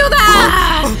podrá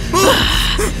ayudar.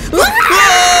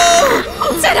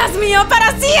 ¡Serás mío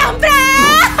para siempre!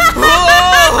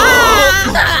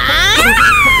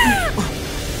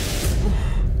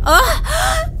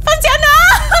 ¡Funcionó!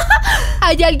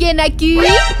 ¿Hay alguien aquí?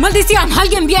 ¡Maldición!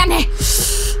 ¡Alguien viene!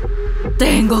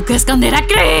 ¡Tengo que esconder a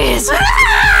Chris!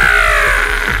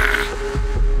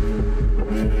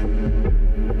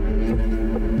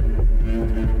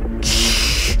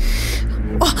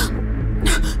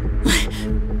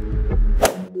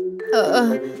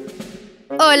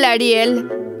 Hola, Ariel.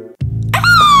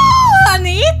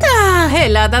 ¡Anita!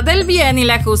 El hada del bien y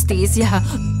la justicia.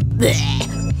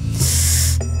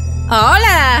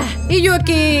 ¡Hola! Y yo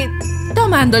aquí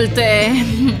tomando el té.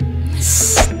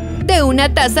 ¿De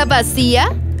una taza vacía?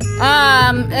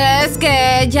 Es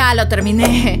que ya lo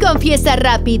terminé. Confiesa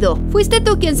rápido. ¿Fuiste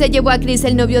tú quien se llevó a Chris,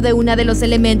 el novio de una de los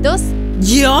elementos?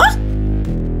 ¿Yo?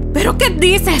 ¿Pero qué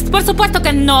dices? Por supuesto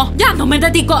que no. Ya no me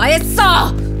dedico a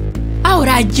eso.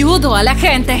 Ahora ayudo a la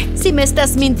gente. Si me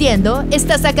estás mintiendo,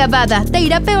 estás acabada. Te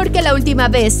irá peor que la última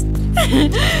vez.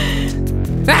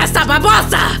 ¡Esa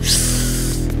babosa!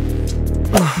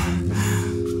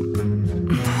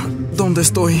 ¿Dónde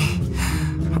estoy?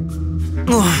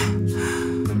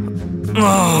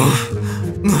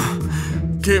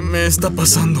 ¿Qué me está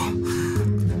pasando?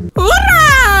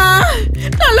 ¡Hurra!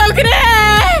 ¡Lo logré!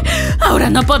 Ahora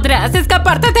no podrás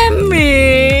escaparte de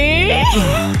mí.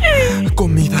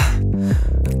 Comida.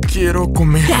 Quiero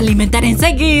comer. Te alimentaré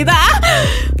enseguida.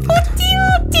 ¡Uti,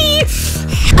 uti!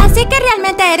 ¿Así que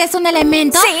realmente eres un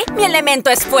elemento? Sí, mi elemento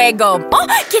es fuego. Oh,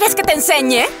 ¿quieres que te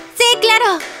enseñe? Sí,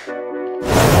 claro.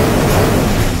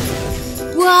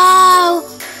 ¡Wow!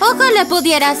 Ojalá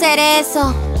pudiera hacer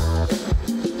eso.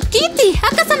 Kitty,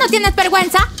 ¿acaso no tienes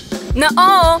vergüenza?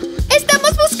 No.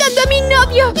 Estamos buscando a mi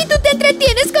novio y tú te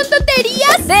entretienes con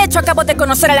tonterías. De hecho, acabo de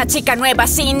conocer a la chica nueva,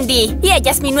 Cindy. Y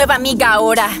ella es mi nueva amiga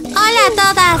ahora. Hola a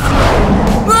todas.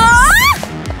 ¡Ah!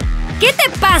 ¿Qué te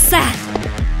pasa?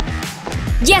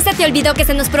 ¿Ya se te olvidó que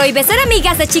se nos prohíbe ser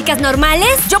amigas de chicas normales?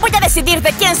 Yo voy a decidir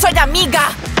de quién soy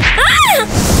amiga. ¡Ah!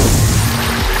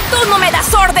 ¡Tú no me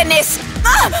das órdenes!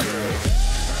 ¡Ah!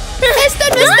 Esto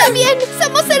no está bien.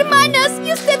 Somos hermanas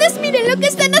y ustedes miren lo que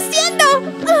están haciendo.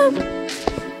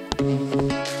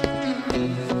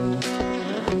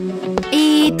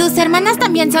 ¿Y tus hermanas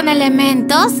también son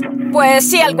elementos? Pues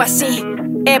sí, algo así.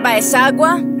 Eva es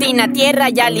agua, Tina tierra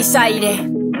y Alice aire.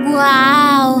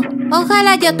 ¡Guau!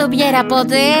 Ojalá yo tuviera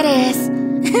poderes.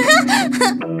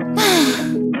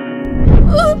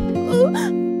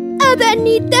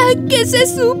 Adanita, ¿qué se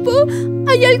supo?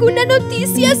 ¿Hay alguna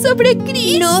noticia sobre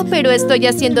Chris? No, pero estoy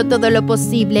haciendo todo lo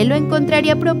posible. Lo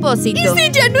encontraré a propósito. ¿Y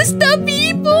si ya no está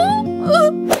vivo?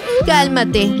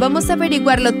 Cálmate, vamos a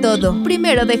averiguarlo todo.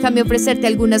 Primero déjame ofrecerte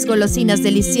algunas golosinas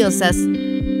deliciosas.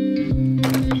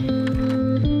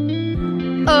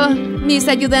 Oh, mis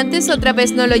ayudantes otra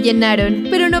vez no lo llenaron.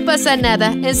 Pero no pasa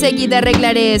nada, enseguida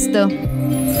arreglaré esto.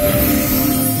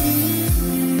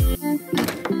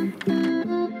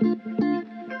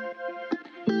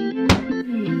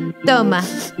 Toma.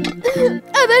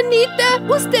 Adanita,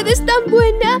 usted es tan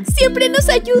buena. Siempre nos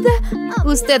ayuda.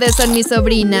 Ustedes son mis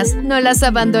sobrinas. No las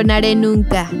abandonaré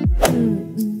nunca.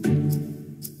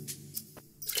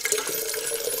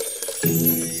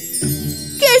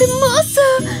 ¡Qué hermoso!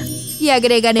 Y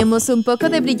agregaremos un poco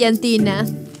de brillantina.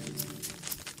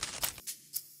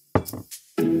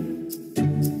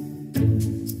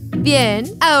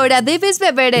 Bien, ahora debes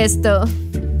beber esto.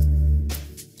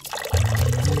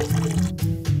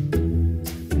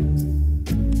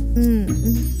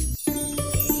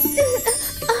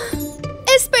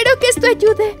 Espero que esto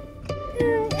ayude.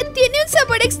 Tiene un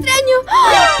sabor extraño.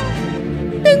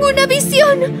 ¡Tengo una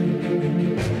visión!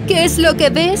 ¿Qué es lo que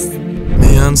ves?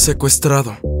 Me han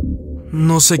secuestrado.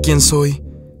 No sé quién soy,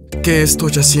 qué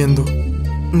estoy haciendo,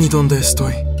 ni dónde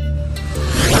estoy.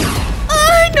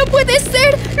 ¡Ay, no puede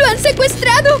ser! ¡Lo han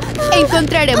secuestrado!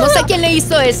 Encontraremos a quien le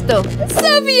hizo esto.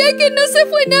 Sabía que no se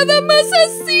fue nada más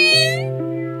así.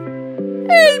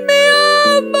 ¡Él me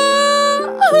ama!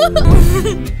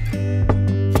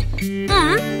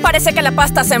 Parece que la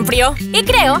pasta se enfrió. Y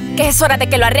creo que es hora de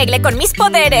que lo arregle con mis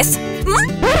poderes.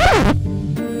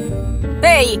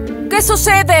 ¡Ey! ¿Qué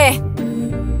sucede?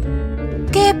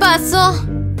 ¿Qué pasó?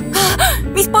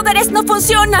 ¡Mis poderes no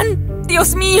funcionan!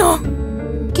 ¡Dios mío!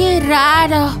 ¡Qué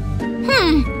raro!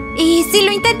 ¿Y si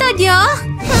lo intento yo?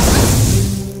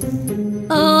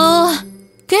 Oh,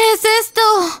 ¿qué es esto?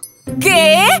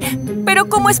 ¿Qué? ¿Pero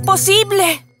cómo es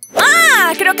posible?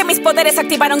 ¡Ah! Creo que mis poderes se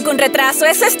activaron con retraso.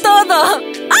 ¡Eso es todo!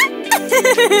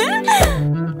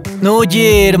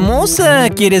 Oye, hermosa,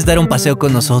 ¿quieres dar un paseo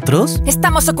con nosotros?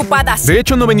 Estamos ocupadas. De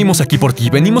hecho, no venimos aquí por ti,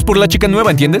 venimos por la chica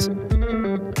nueva, ¿entiendes?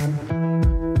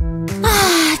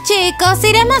 Chicos,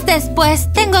 iremos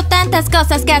después. Tengo tantas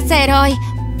cosas que hacer hoy.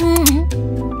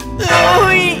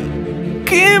 ¡Ay!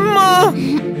 ¡Quema!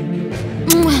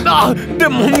 ¡Ah!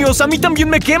 ¡Demonios! ¡A mí también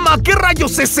me quema! ¿Qué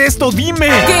rayos es esto? ¡Dime!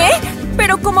 ¿Qué?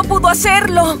 ¿Pero cómo pudo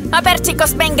hacerlo? A ver,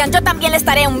 chicos, vengan, yo también les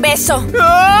daré un beso.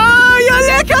 ¡Ay,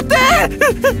 aléjate!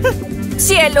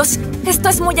 Cielos, esto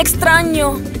es muy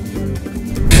extraño.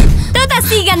 ¡Todas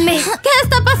síganme! ¿Qué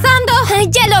está pasando?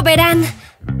 ¡Ya lo verán!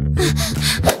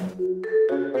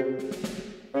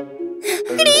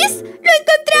 ¡Chris! ¡Lo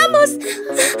encontramos!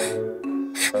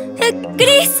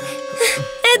 ¡Chris!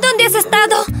 ¿Dónde has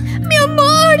estado? ¡Mi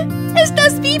amor!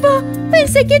 ¡Estás vivo!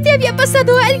 Pensé que te había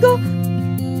pasado algo.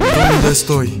 ¿Dónde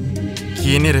estoy?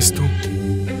 ¿Quién eres tú?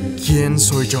 ¿Quién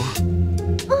soy yo?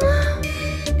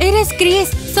 Eres Chris,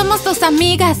 somos tus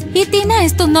amigas y Tina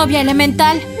es tu novia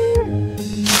elemental.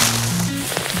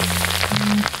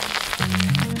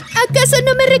 ¿Acaso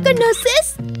no me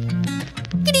reconoces?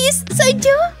 ¿Chris, soy yo?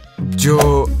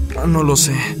 Yo no lo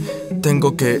sé.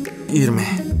 Tengo que irme.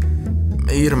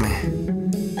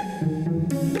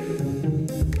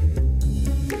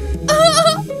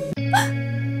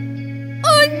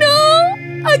 ¡Oh,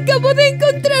 no! ¡Acabo de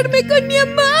encontrarme con mi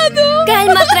amado!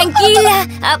 ¡Calma, tranquila!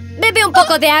 Tranquila. Bebe un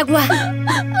poco de agua.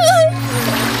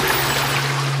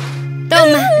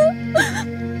 Toma.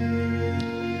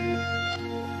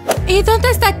 ¿Y dónde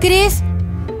está Chris?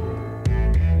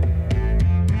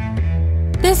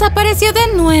 ¿Desapareció de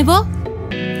nuevo?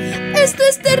 ¡Esto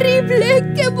es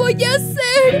terrible! ¿Qué voy a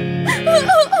hacer?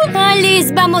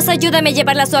 Alice, vamos, ayúdame a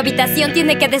llevarla a su habitación.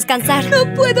 Tiene que descansar.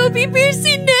 No puedo vivir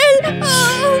sin él.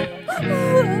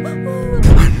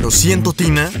 Lo siento,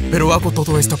 Tina, pero hago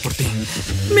todo esto por ti.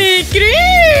 ¡Mi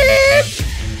Chris!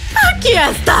 ¡Aquí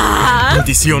está!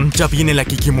 Maldición, ya viene la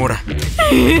Kikimora.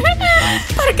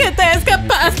 ¿Por qué te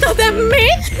escapaste de mí?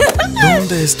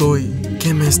 ¿Dónde estoy?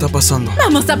 ¿Qué me está pasando?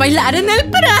 ¡Vamos a bailar en el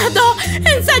Prado!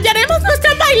 ¡Ensayaremos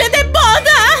nuestro baile de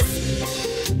bodas!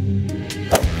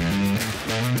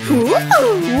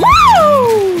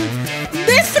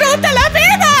 ¡Disfruta la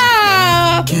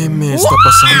vida! ¿Qué me está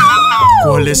pasando?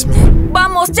 ¿Cuál es mi...?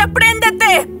 ¡Vamos, ya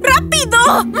préndete!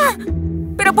 ¡Rápido!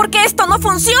 ¿Pero por qué esto no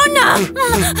funciona?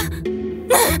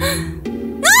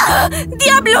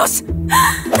 ¡Diablos!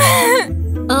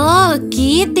 Oh,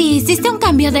 Kitty, ¿hiciste un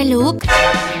cambio de look?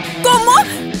 ¿Cómo?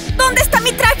 ¿Dónde está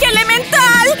mi traje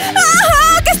elemental?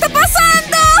 ¿Qué está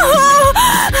pasando?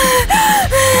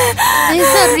 Es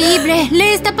horrible.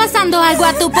 ¿Le está pasando algo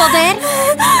a tu poder?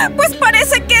 Pues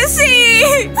parece que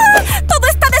sí. Todo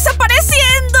está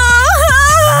desapareciendo.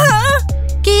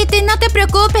 Kitty, no te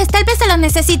preocupes. Tal vez solo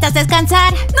necesitas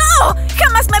descansar. ¡No!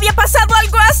 ¡Jamás me había pasado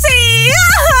algo así!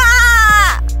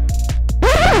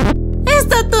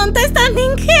 ¡Esta tonta es tan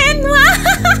ingenua!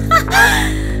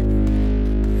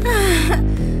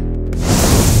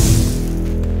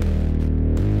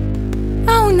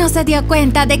 Aún no se dio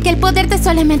cuenta de que el poder de su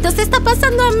elemento se está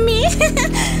pasando a mí.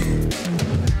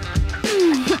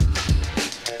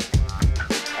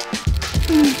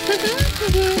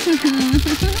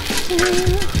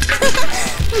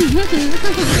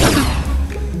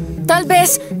 Tal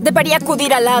vez debería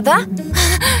acudir al hada.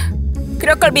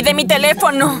 Creo que olvidé mi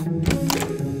teléfono.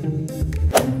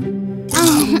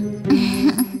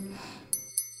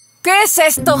 ¿Qué es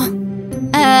esto?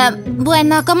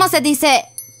 Bueno, ¿cómo se dice?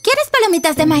 ¿Quieres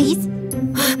palomitas de maíz?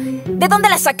 ¿De dónde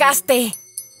las sacaste?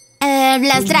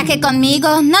 Las traje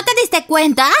conmigo. ¿No te diste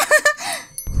cuenta?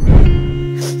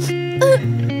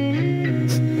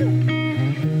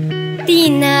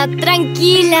 Tina,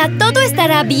 tranquila. Todo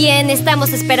estará bien. Estamos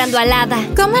esperando al hada.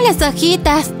 Como las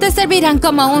hojitas. Te servirán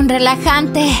como un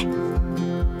relajante.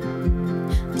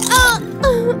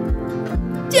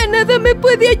 Ya nada me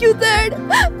puede ayudar.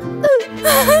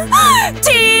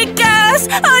 ¡Chicas!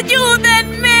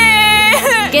 ¡Ayúdenme!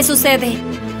 ¿Qué sucede?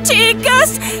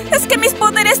 ¡Chicas! ¡Es que mis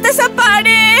poderes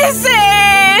desaparecen!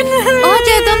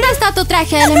 Oye, ¿dónde está tu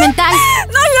traje elemental?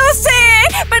 ¡No lo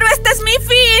sé! ¡Pero este es mi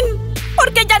fin!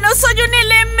 ¡Porque ya no soy un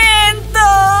elemento!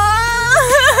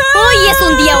 Hoy es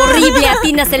un día horrible. A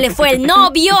Tina se le fue el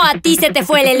novio, a ti se te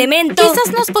fue el elemento.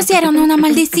 Quizás nos pusieron una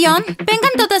maldición.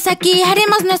 Vengan todos aquí,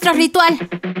 haremos nuestro ritual.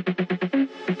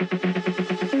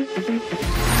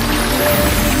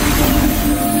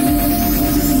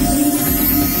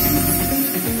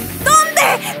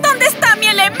 ¿Dónde está mi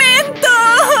elemento?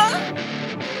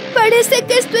 Parece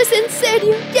que esto es en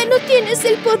serio. Ya no tienes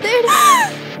el poder.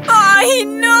 ¡Ay,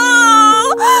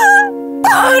 no!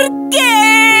 ¿Por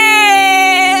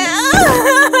qué?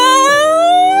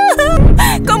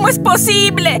 ¿Cómo es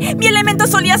posible? Mi elemento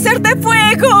solía ser de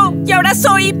fuego y ahora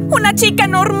soy una chica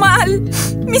normal.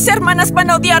 Mis hermanas van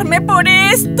a odiarme por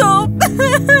esto.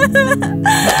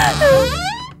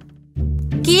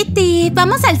 Kitty,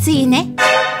 ¿vamos al cine?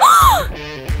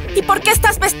 ¿Y por qué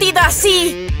estás vestida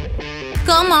así?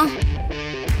 ¿Cómo?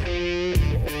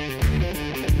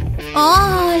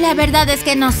 Oh, la verdad es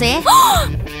que no sé.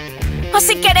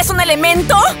 ¿Así que eres un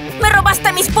elemento? ¡Me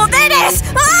robaste mis poderes!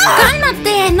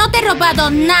 ¡Cálmate! ¡No te he robado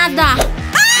nada!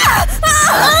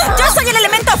 ¡Yo soy el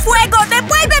elemento fuego!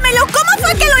 ¡Devuélvemelo! ¿Cómo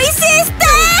fue que lo hiciste?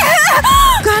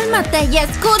 ¡Cálmate y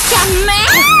escúchame!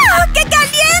 ¡Qué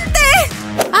caliente!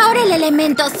 Ahora el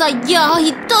elemento soy yo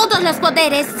y todos los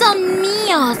poderes son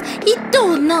míos. Y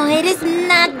tú no eres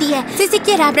nadie. Si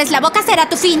siquiera abres la boca será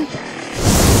tu fin.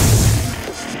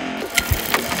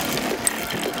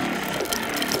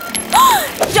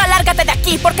 ¡Ya lárgate de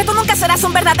aquí! Porque tú nunca serás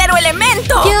un verdadero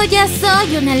elemento. Yo ya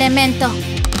soy un elemento.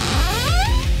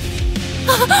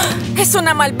 Es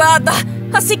una malvada.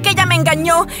 Así que ella me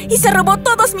engañó y se robó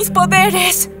todos mis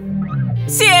poderes.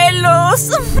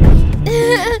 ¡Cielos!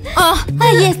 Oh,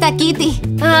 ahí está Kitty.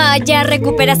 ¿Ya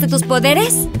recuperaste tus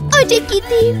poderes? Oye,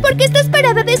 Kitty, ¿por qué estás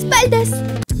parada de espaldas?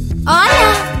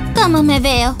 Hola, ¿cómo me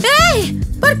veo? ¡Ey!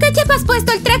 ¿Por qué llevas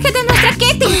puesto el traje de nuestra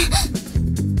Kitty?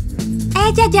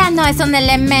 Ella ya no es un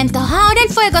elemento. Ahora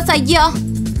el fuego soy yo.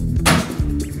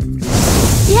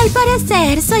 Y al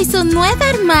parecer soy su nueva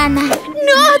hermana. ¡No!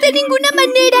 ¡De ninguna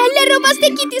manera! ¡Le robaste a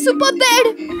Kitty su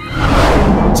poder!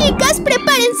 ¡Chicas,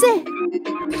 prepárense!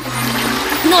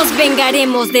 ¡Nos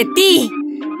vengaremos de ti!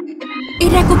 Y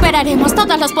recuperaremos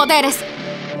todos los poderes.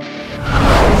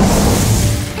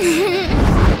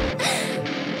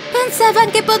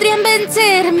 ¿Pensaban que podrían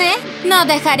vencerme? No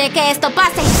dejaré que esto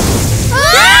pase.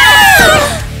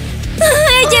 ¡Ah!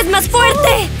 ¡Ella es más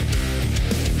fuerte!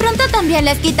 Pronto también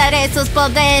les quitaré sus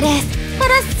poderes.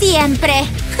 Para siempre.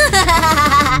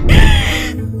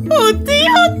 ¡Uti,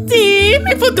 Uti!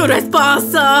 ¡Mi futuro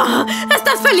esposo!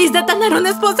 ¿Estás feliz de tener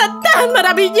una esposa tan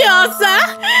maravillosa?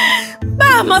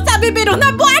 ¡Vamos a vivir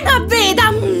una buena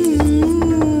vida!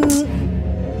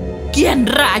 ¿Quién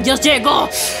rayos llegó?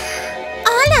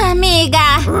 ¡Hola,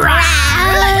 amiga!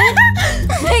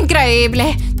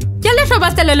 ¡Increíble! ¿Ya les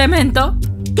robaste el elemento?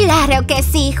 Claro que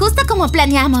sí, justo como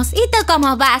planeamos. ¿Y tú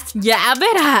cómo vas? Ya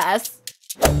verás.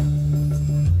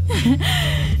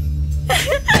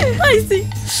 ¡Ay, sí!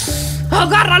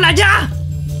 ¡Agárrala ya!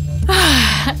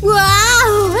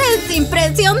 ¡Wow! ¡Es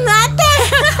impresionante!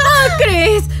 ¡Oh,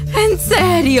 Chris! ¿En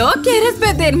serio? ¿Quieres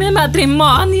pedirme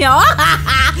matrimonio?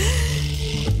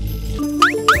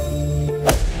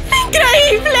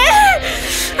 ¡Increíble!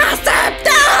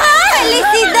 ¡Acepta!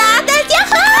 ¡Felicidades!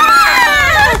 ¡Yahoo!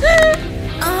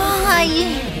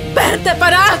 ¡Ay! ¡Vente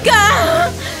para acá!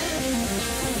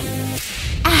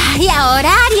 Y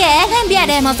ahora, Ariel,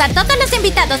 enviaremos a todos los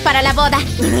invitados para la boda.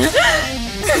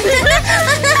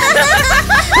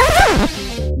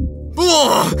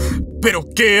 ¡Oh! ¡Pero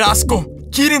qué asco!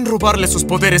 Quieren robarle sus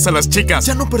poderes a las chicas.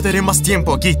 Ya no perderé más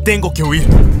tiempo aquí. Tengo que huir.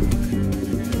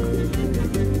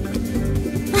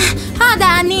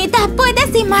 Anita,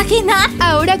 ¿puedes imaginar?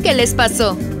 ¿Ahora qué les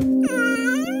pasó?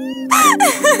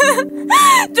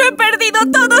 ¡Yo he perdido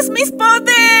todos mis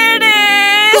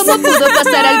poderes! ¿Cómo pudo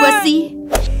pasar algo así?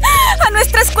 A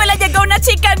nuestra escuela llegó una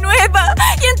chica nueva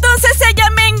y entonces ella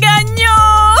me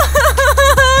engañó.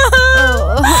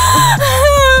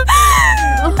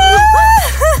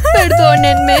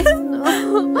 Perdónenme.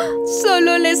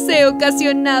 Solo les he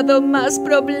ocasionado más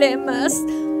problemas.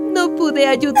 No pude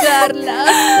ayudarla.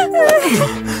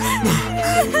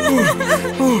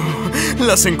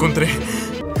 Las encontré.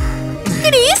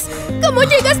 ¿Chris? ¿Cómo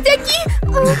llegaste aquí?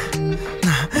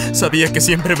 Sabía que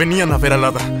siempre venían a ver al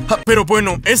hada. Pero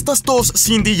bueno, estas dos,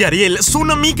 Cindy y Ariel,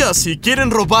 son amigas y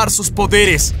quieren robar sus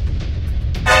poderes.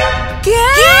 ¿Qué?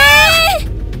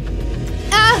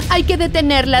 Ah, hay que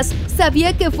detenerlas.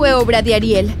 Sabía que fue obra de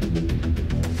Ariel.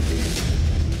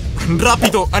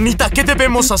 ¡Rápido! Anita, ¿qué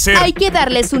debemos hacer? Hay que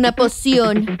darles una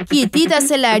poción. Kitty,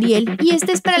 dásela a Ariel. Y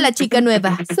esta es para la chica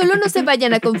nueva. Solo no se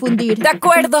vayan a confundir. De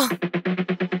acuerdo.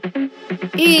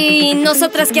 ¿Y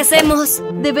nosotras qué hacemos?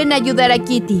 Deben ayudar a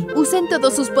Kitty. Usen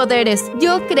todos sus poderes.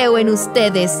 Yo creo en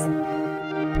ustedes.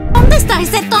 ¿Dónde está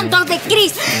ese tonto de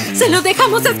Chris? ¡Se lo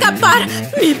dejamos escapar!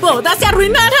 ¡Mi boda se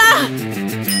arruinará!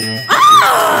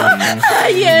 ¡Ah!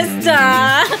 ¡Ahí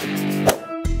está!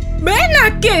 ¡Ven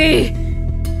aquí!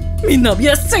 ¿Mi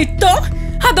noviecito?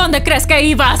 ¿A dónde crees que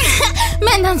ibas?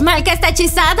 Menos mal que está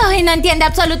hechizado y no entiende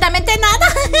absolutamente nada.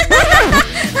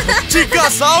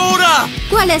 ¡Chicas, ahora!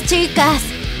 ¿Cuáles chicas?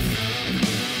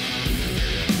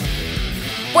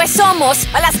 Pues somos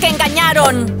a las que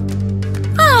engañaron.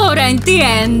 Ahora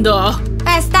entiendo.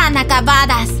 Están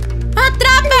acabadas.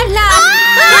 ¡Atrápenlas!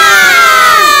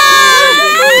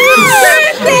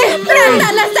 ¡Kitty!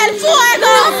 ¡Préndalas al fuego!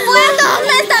 ¡No puedo!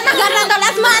 ¡Me están agarrando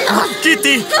las manos!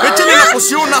 ¡Kitty! ¡Échale la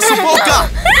poción a su boca!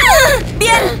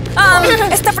 Bien,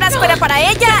 este frasco era para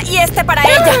ella y este para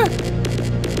ella.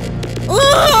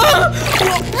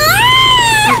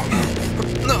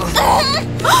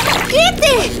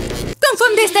 ¡Kitty!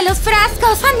 ¡Confundiste los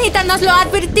frascos! ¡Anita nos lo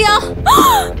advirtió!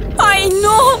 ¡Ay,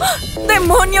 no!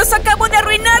 ¡Demonios! ¡Acabo de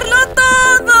arruinarlo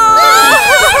todo!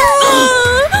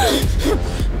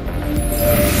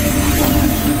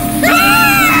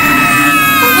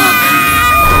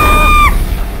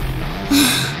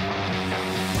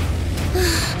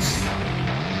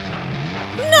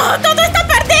 ¡No! ¡Todo está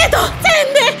perdido!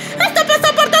 ¡Cindy! ¡Esto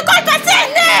pasó por tu culpa,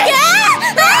 Cindy! ¿Qué?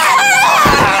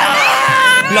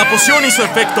 La poción hizo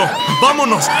efecto.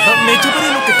 ¡Vámonos! Me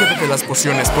llevaré lo que quede de las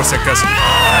pociones, por si acaso.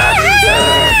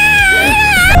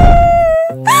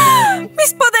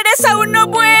 ¡Mis poderes aún no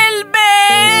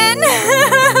vuelven!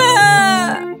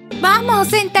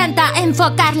 Vamos, intenta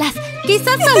enfocarlas.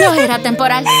 Quizás solo era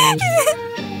temporal.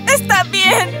 Está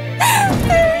bien.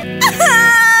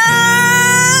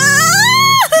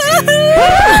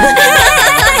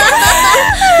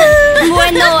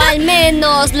 Bueno, al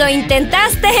menos lo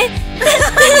intentaste.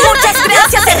 ¡Muchas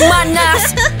gracias,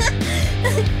 hermanas!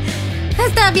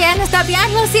 Estoy Está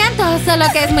bien, lo siento, solo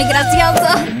que es muy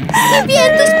gracioso. ¡Qué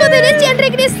bien! ¡Tus poderes ya han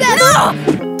regresado! ¡No!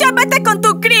 ¡Ya vete con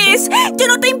tu Chris! ¡Yo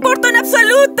no te importo en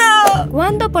absoluto!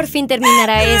 ¿Cuándo por fin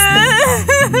terminará esto?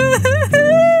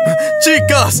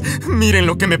 ¡Chicas! Miren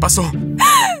lo que me pasó.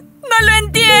 ¡No lo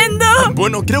entiendo!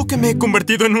 Bueno, creo que me he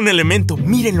convertido en un elemento.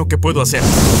 Miren lo que puedo hacer.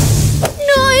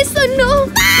 ¡No, eso no!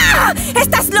 ¡Ah!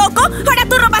 ¿Estás loco? ¿Ahora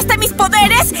tú robaste mis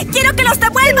poderes? ¡Quiero que los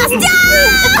devuelvas ya!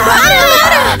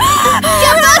 ¡Para!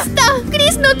 ¡Ya basta!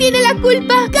 Chris no tiene la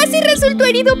culpa. Casi resultó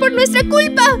herido por nuestra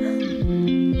culpa.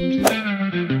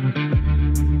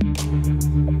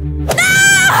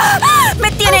 ¡No!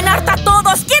 ¡Me tienen harta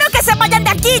todos! ¡Quiero que se vayan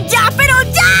de aquí ya! ¡Pero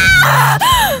ya!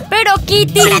 ¡Pero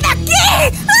Kitty! ¡Fuera de aquí!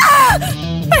 ¡Ah!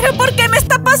 ¿Pero por qué me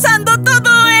está pasando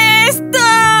todo esto?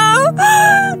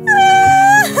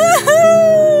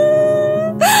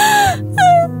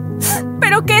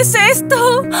 ¿Pero qué es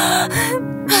esto?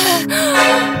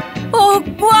 ¡Oh,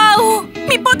 wow!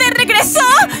 ¡Mi poder regresó!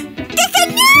 ¡Qué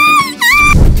genial!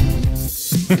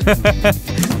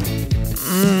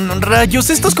 Rayos,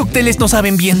 estos cócteles no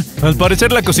saben bien. Al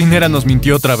parecer la cocinera nos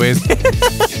mintió otra vez.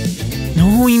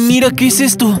 No, y mira, ¿qué es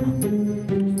esto?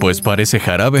 Pues parece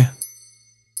jarabe.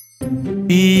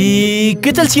 ¿Y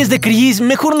qué tal si es de Chris?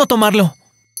 Mejor no tomarlo.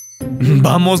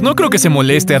 Vamos, no creo que se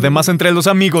moleste. Además, entre los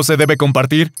amigos se debe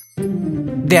compartir.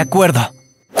 De acuerdo.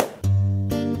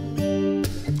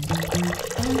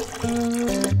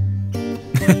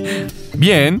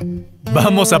 Bien,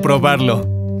 vamos a probarlo.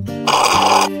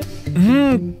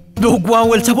 Oh,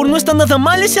 wow, el sabor no está nada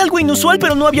mal. Es algo inusual,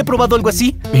 pero no había probado algo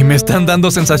así. Y me están dando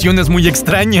sensaciones muy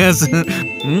extrañas.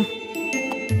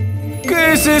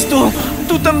 ¿Qué es esto?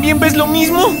 ¿Tú también ves lo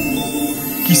mismo?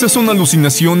 Quizás son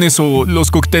alucinaciones o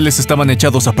los cócteles estaban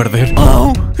echados a perder.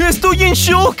 ¡Oh! ¡Estoy en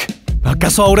shock!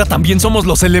 ¿Acaso ahora también somos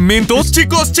los elementos?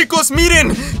 Chicos,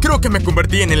 miren. Creo que me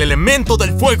convertí en el elemento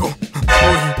del fuego.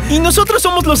 Y nosotros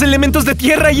somos los elementos de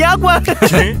tierra y agua.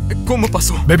 ¿Qué? ¿Cómo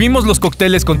pasó? Bebimos los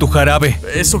cócteles con tu jarabe.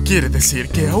 Eso quiere decir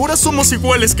que ahora somos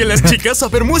iguales que las chicas. A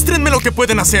ver, muéstrenme lo que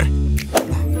pueden hacer.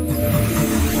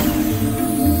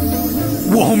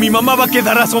 ¡Wow! Mi mamá va a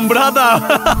quedar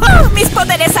asombrada. ¡Mis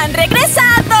poderes han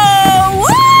regresado!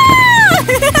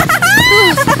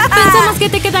 Pensamos que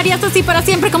te quedarías así para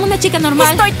siempre como una chica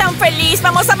normal. Estoy tan feliz.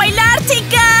 ¡Vamos a bailar,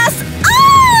 chicas!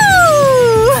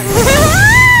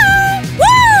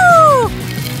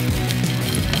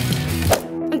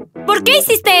 ¿Por qué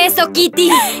hiciste eso, Kitty?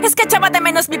 Es que echaba de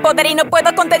menos mi poder y no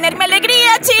puedo contener mi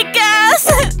alegría, chicas.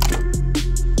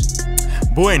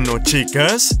 Bueno,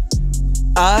 chicas,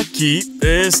 aquí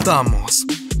estamos.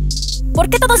 ¿Por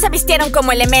qué todos se vistieron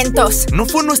como elementos? No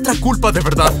fue nuestra culpa, de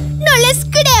verdad. ¡No les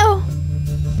creo!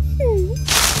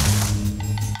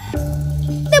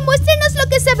 Demuéstrenos lo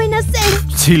que saben hacer.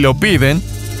 Si lo piden.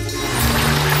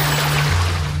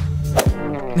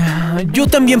 Yo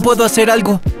también puedo hacer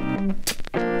algo.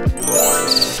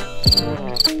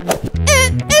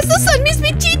 ¡Esos son mis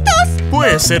bichitos!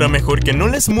 Pues será mejor que no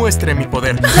les muestre mi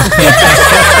poder.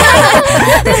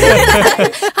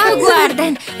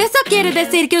 Aguarden. Eso quiere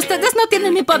decir que ustedes no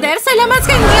tienen mi poder. ¡Soy la más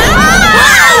genial!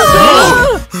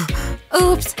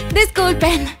 Ups,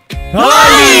 disculpen.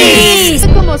 ¡Ay!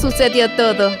 ¿Cómo sucedió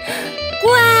todo?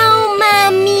 ¡Guau,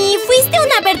 mami! ¿Fuiste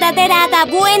una verdadera hada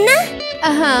buena?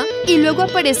 Ajá, y luego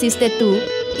apareciste tú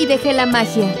y dejé la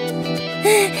magia.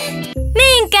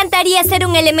 Me encantaría ser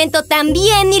un elemento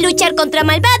también y luchar contra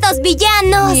malvados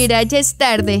villanos. Mira, ya es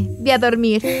tarde. Ve a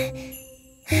dormir.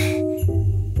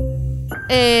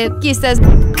 Quizás...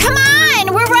 Come on!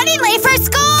 We're running late for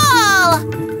school!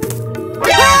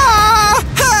 Ah!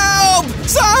 Help!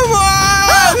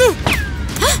 Someone!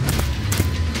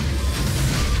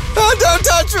 Oh, don't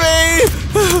touch me!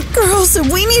 Girls,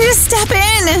 we need to step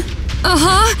in.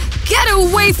 Get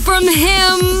away from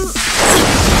him!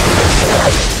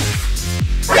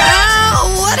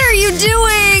 What are you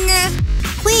doing?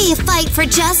 We fight for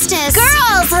justice.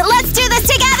 Girls, let's do this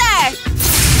together!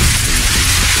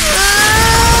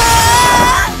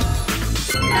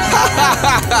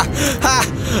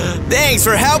 Thanks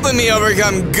for helping me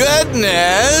overcome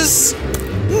goodness.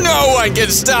 No one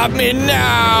can stop me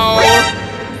now.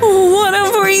 What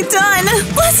have we done?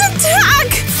 Let's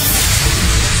attack!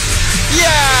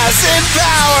 Yes,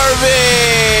 empower me!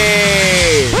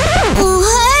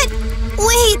 What?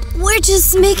 Wait, we're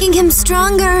just making him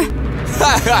stronger.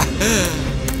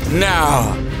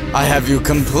 Now, I have you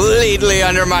completely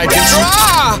under my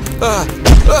control.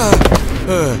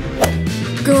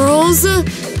 Girls,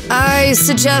 I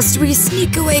suggest we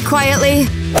sneak away quietly.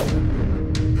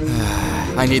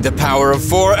 I need the power of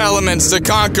 4 elements to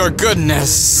conquer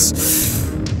goodness.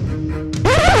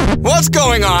 What's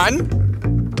going on?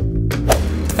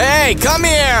 Hey, come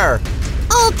here!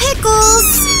 Oh,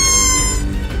 Pickles!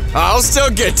 I'll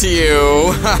still get to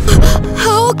you.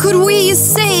 How could we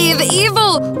save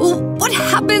Evil? What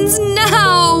happens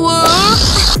now?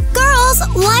 Girls,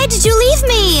 why did you leave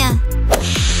me?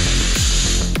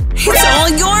 It's all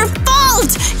your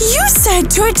fault! You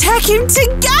said to attack him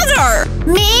together!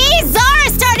 Me? Zara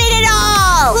started it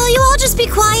all! Will you all just be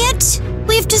quiet?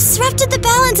 We've disrupted the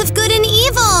balance of good and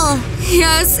evil.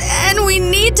 Yes, and we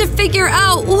need to figure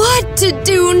out what to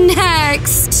do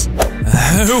next.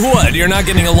 What, you're not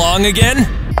getting along again?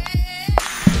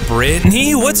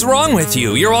 Brittany, what's wrong with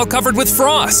you? You're all covered with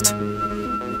frost.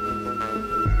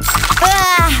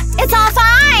 It's all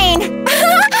fine!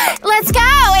 Let's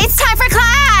go! It's time for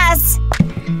class!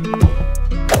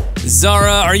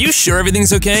 Zara, are you sure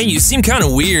everything's okay? You seem kind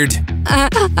of weird.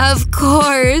 Of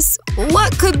course.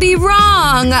 What could be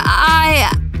wrong?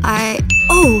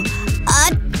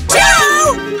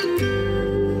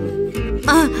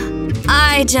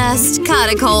 I just caught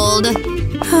a cold.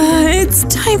 It's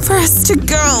time for us to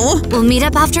go. We'll meet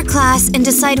up after class and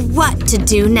decide what to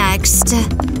do next.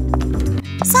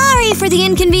 Sorry for the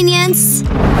inconvenience.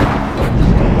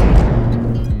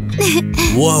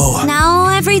 Whoa. Now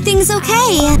everything's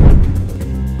okay.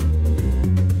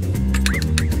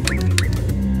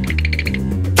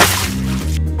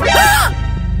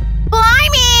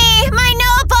 Blimey! My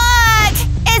notebook!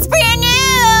 It's brand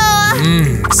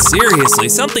new! Seriously,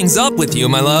 something's up with you,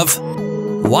 my love.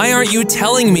 Why aren't you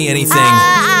telling me anything?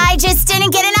 I just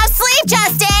didn't get enough sleep,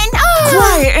 Justin!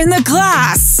 Quiet in the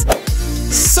class!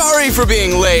 Sorry for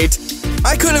being late.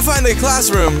 I couldn't find the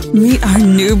classroom. Meet our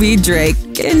newbie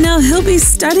Drake, and now he'll be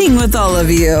studying with all of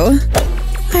you.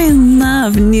 I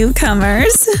love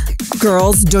newcomers.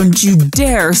 Girls, don't you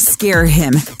dare scare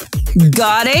him.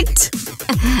 Got it?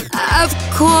 Of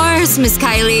course, Miss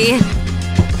Kylie.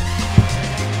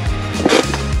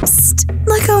 Psst,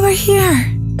 look over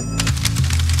here.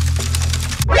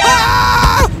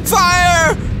 Ah!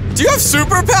 Fire! Do you have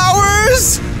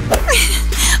superpowers?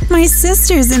 My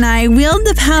sisters and I wield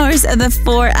the powers of the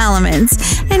 4 elements,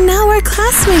 and now we're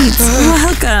classmates.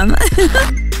 Welcome.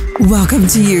 Welcome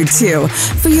to you two.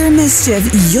 For your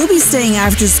mischief, you'll be staying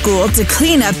after school to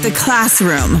clean up the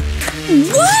classroom.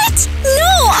 What?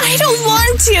 No, I don't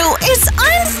want to. It's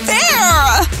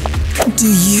unfair. Do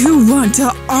you want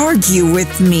to argue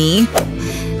with me?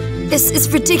 This is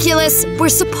ridiculous. We're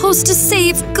supposed to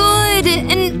save good,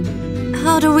 and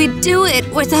how do we do it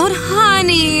without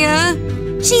Honey?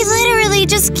 She literally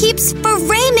just keeps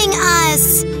berating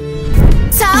us.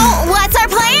 So, what's our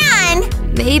plan?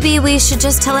 Maybe we should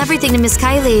just tell everything to Miss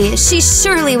Kylie. She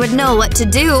surely would know what to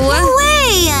do. No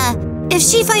way! If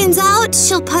she finds out,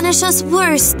 she'll punish us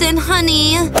worse than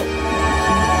Honey.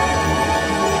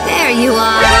 There you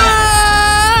are.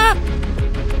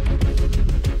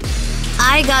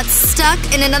 I got stuck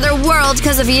in another world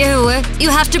because of you. You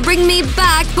have to bring me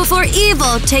back before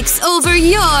evil takes over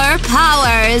your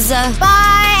powers. But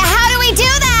how do we do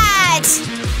that?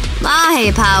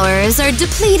 My powers are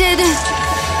depleted.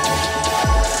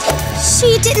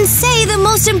 She didn't say the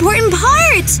most important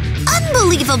part.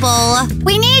 Unbelievable.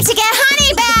 We need to get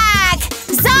Honey back!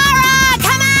 Zara,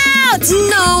 come out!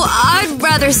 No, I'd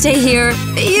rather stay here.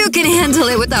 You can handle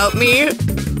it without me.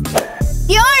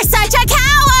 You're such a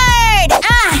coward!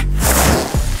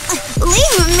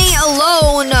 Leave me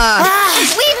alone.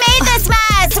 We made this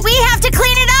mess! We have to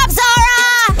clean it up,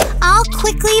 Zara! I'll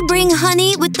quickly bring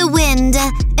Honey with the wind,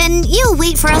 and you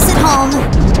wait for us at home.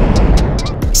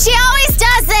 She always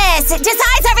does this!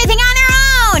 Decides everything on her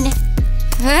own!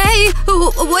 Hey,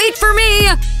 wait for me!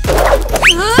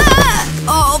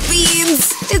 Oh,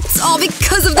 beans! It's all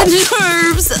because of the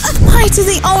nerves! Why do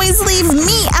they always leave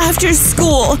me after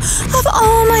school? Of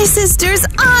all my sisters,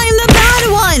 I'm the bad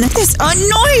one! This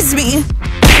annoys me!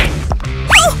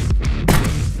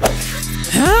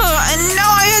 And now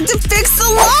I had to fix the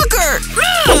locker!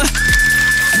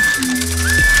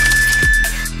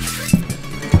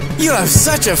 You have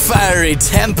such a fiery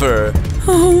temper.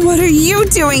 Oh, what are you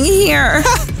doing here?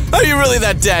 Are you really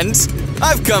that dense?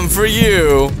 I've come for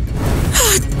you.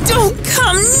 Don't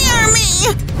come near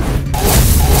me!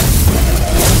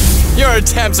 Your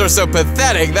attempts are so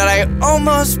pathetic that I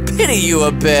almost pity you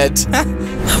a bit.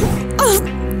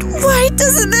 Why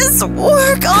doesn't this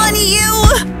work on you?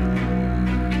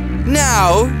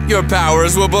 Now, your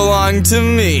powers will belong to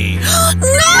me.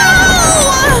 No!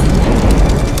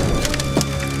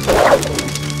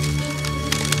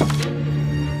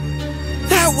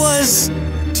 That was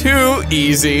too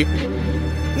easy.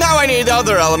 Now I need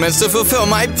other elements to fulfill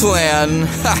my plan.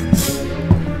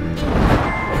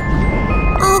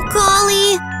 Oh,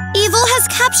 golly. Evil has was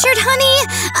captured, honey.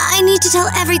 I need to tell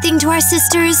everything to our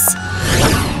sisters.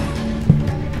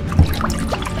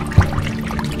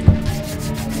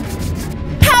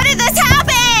 How did this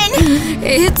happen?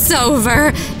 It's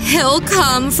over. He'll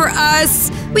come for us.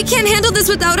 We can't handle this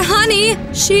without Honey.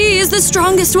 She is the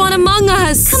strongest one among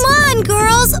us. Come on,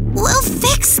 girls. We'll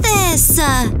fix this.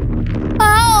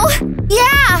 Oh,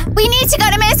 yeah. We need to go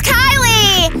to Miss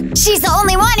Kylie. She's the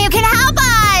only one who can help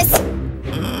us.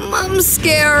 I'm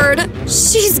scared.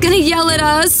 She's gonna yell at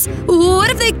us. What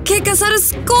if they kick us out of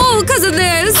school because of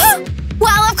this?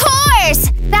 Well, of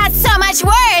course. That's so much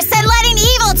worse than letting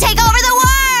evil take over the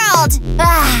world.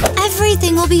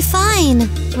 Everything will be fine.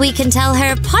 We can tell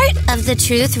her part of the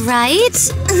truth, right?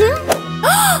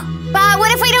 But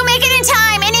what if we don't make it in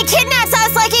time and he kidnaps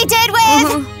us like he did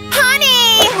with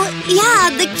Honey? Well, yeah,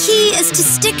 the key is to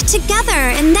stick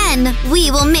together and then we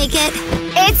will make it.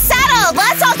 It's settled.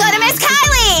 Let's all go to Miss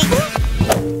Kylie.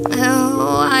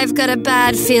 Oh, I've got a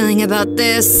bad feeling about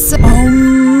this.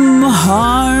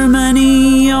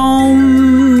 Harmony,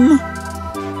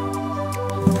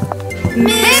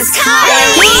 Miss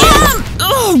Kylie!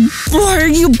 Oh, why are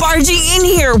you barging in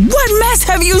here? What mess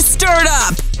have you stirred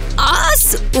up?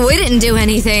 Us? We didn't do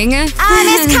anything. Miss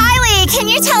Kylie, can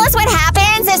you tell us what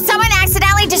happens if someone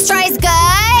accidentally destroys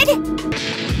good?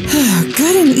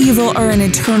 Good and evil are in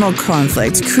eternal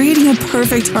conflict, creating a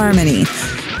perfect harmony.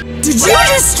 Did you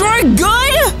destroy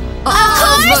good? Of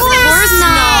course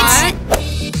not!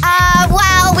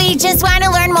 Well, we just want to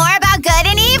learn more about good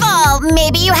and evil.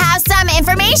 Maybe you have some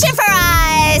information for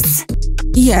us.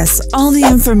 Yes, all the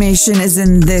information is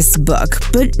in this book,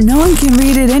 but no one can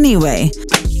read it anyway.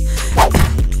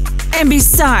 And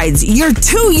besides, you're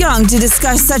too young to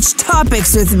discuss such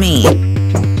topics with me.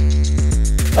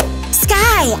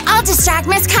 Sky, I'll distract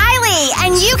Miss Kylie,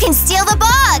 and you can steal the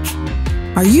book.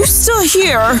 Are you still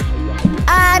here?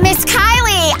 Miss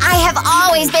Kylie, I have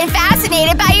always been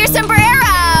fascinated by your sombrero.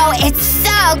 It's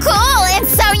so cool and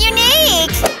so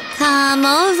unique. Come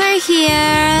over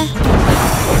here.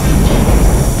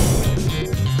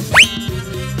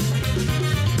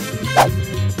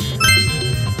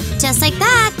 Just like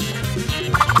that.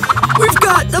 We've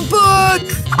got the book!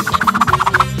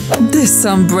 This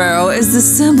sombrero is the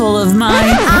symbol of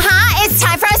my… It's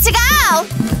time for us to go.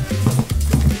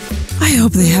 I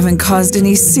hope they haven't caused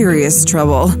any serious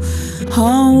trouble.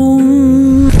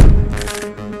 Home.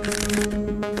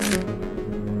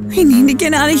 We need to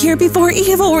get out of here before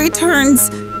evil returns.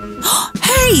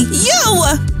 Hey, you!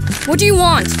 What do you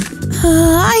want?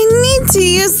 I need to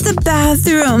use the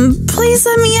bathroom. Please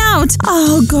let me out.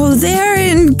 I'll go there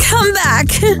and come back.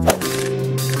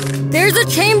 There's a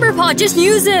chamber pot. Just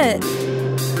use it.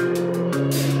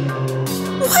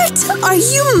 What? Are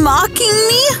you mocking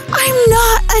me? I'm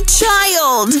not a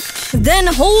child. Then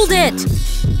hold it.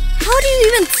 How do you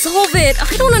even solve it?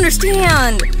 I don't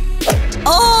understand.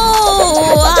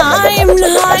 Oh, I'm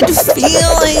not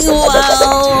feeling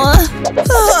well.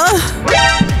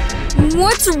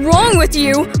 What's wrong with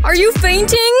you? Are you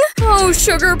fainting? Oh,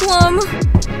 Sugar Plum.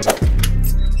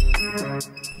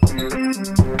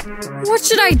 What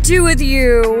should I do with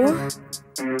you?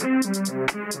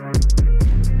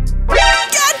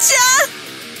 Gotcha!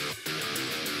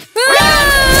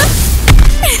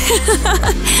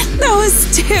 That was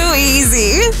too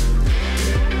easy.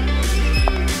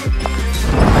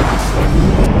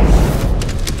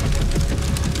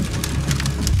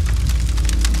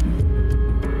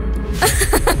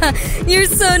 You're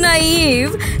so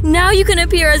naive. Now you can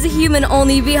appear as a human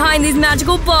only behind these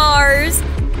magical bars.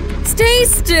 Stay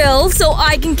still so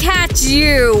I can catch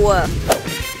you.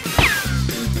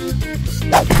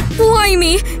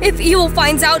 Blimey, if Evil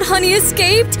finds out Honey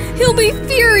escaped, he'll be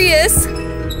furious.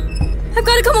 I've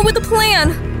got to come up with a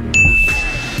plan.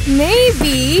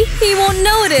 Maybe he won't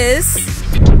notice.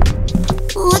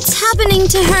 What's happening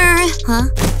to her? Huh?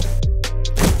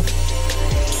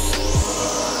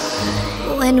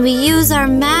 When we use our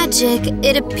magic,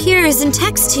 it appears in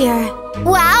text here.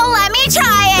 Well, let me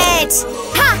try it.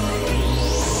 Ha!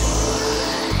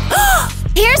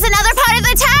 Here's another part of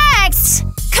the text.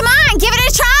 Come on, give it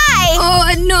a try.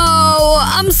 Oh, no.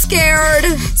 I'm scared.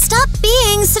 Stop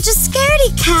being such a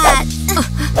scaredy cat.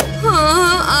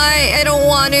 I don't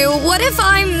want to. What if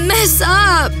I mess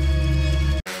up?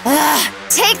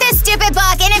 Take this stupid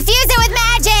book and infuse it with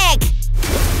magic.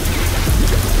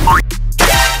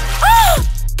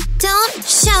 Don't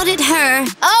shout at her.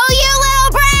 Oh, you little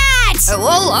brat!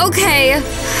 Well, okay.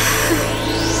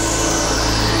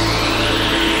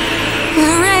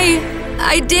 Hooray!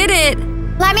 I did it!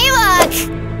 Let me look.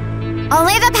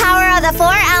 Only the power of the The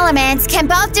four elements can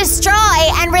both destroy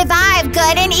and revive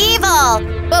good and evil,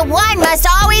 but one must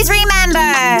always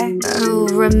remember. Oh,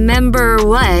 remember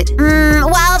what?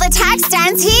 Well, the text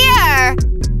ends here.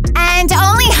 And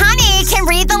only Honey can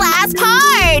read the last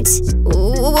part.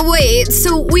 Wait,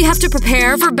 so we have to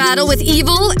prepare for battle with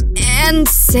evil and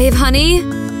save Honey?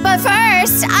 But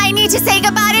first, I need to say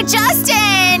goodbye to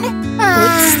Justin.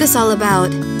 What's this all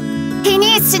about? He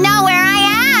needs to know where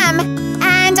I am.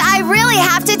 And I really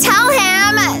have to tell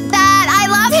him that I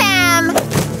love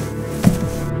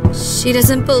him. She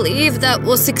doesn't believe that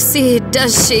we'll succeed,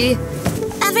 does she?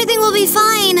 Everything will be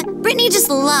fine. Brittany just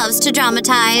loves to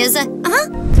dramatize.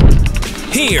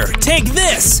 Here, take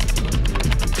this!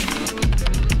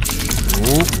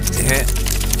 Ooh,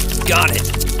 got it.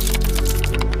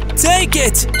 Take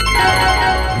it!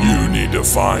 You need to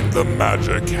find the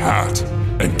magic hat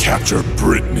and capture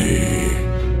Brittany.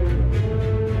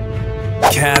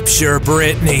 Capture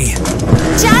Brittany.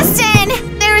 Justin,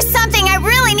 there is something I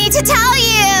really need to tell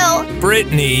you.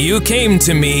 Brittany, you came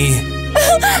to me.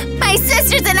 My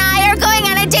sisters and I are going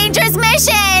on a dangerous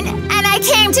mission, and I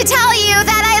came to tell you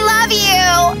that I love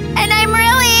you, and I'm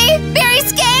really very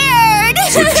scared.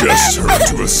 Suggest her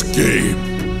to escape.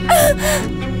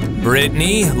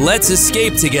 Brittany, let's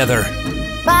escape together.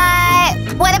 But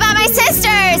what about my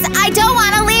sisters? I don't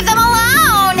want to leave them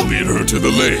alone. Lead her to the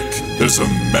lake. There's a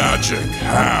magic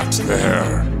hat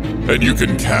there, and you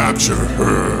can capture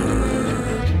her.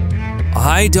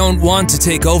 I don't want to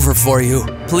take over for you.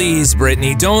 Please,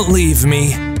 Brittany, don't leave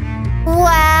me.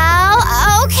 Well,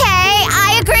 okay,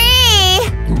 I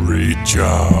agree. Great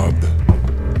job.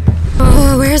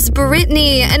 Oh, where's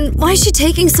Brittany? And why is she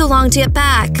taking so long to get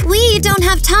back? We don't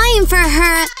have time for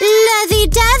her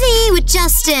lovey-dovey with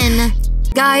Justin.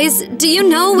 Guys, do you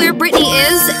know where Brittany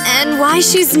is and why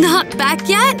she's not back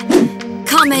yet?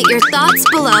 Comment your thoughts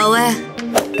below.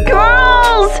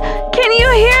 Girls! Can you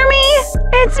hear me?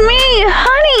 It's me,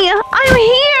 Honey! I'm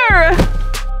here!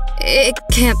 It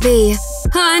can't be.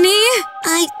 Honey?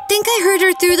 I think I heard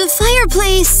her through the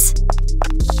fireplace.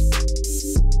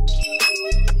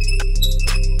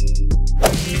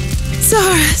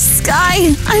 Zara,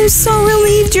 Sky, I'm so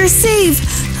relieved you're safe.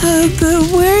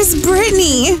 But where's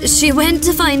Brittany? She went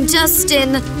to find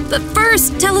Justin. But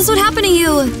first, tell us what happened to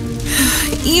you.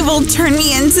 Evil turned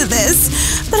me into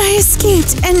this, but I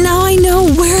escaped, and now I know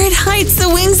where it hides the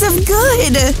wings of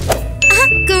good.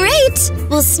 Great!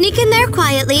 We'll sneak in there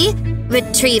quietly,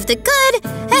 retrieve the good,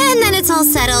 and then it's all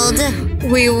settled.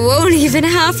 We won't even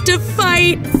have to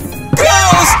fight.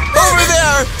 Girls! Over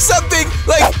there! Something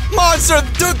like monster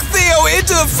took Theo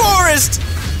into the forest!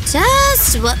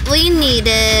 Just what we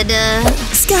needed.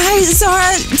 Sky,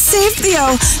 Zara, save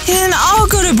Theo, and I'll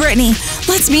go to Brittany.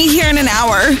 Let's meet here in an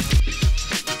hour.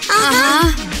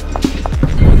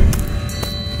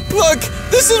 Look!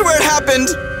 This is where it happened!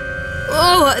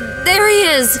 Oh, there he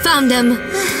is. Found him.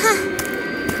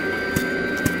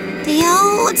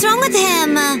 Theo, what's wrong with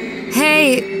him?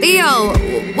 Hey, Theo,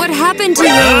 what happened to you?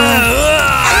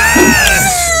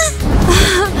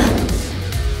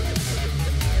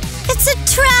 It's a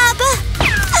trap!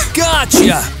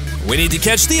 Gotcha! We need to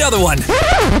catch the other one.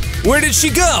 Where did she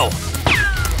go?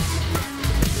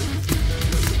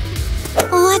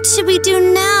 What should we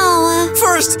do now?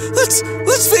 First,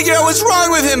 let's figure out what's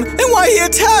wrong with him and why he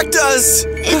attacked us!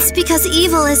 It's because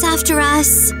evil is after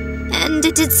us. And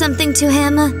it did something to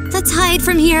him. Let's hide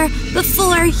from here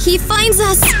before he finds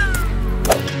us.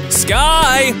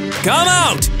 Sky, come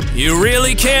out! You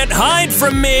really can't hide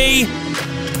from me!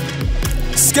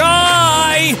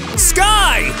 Sky!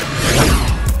 Sky!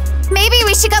 Maybe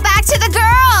we should go back to the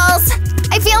girls.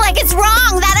 I feel like it's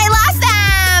wrong that I left them.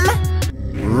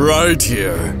 Right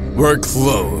here. We're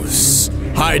close.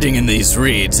 Hiding in these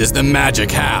reeds is the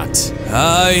magic hat.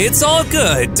 It's all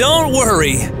good. Don't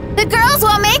worry. The girls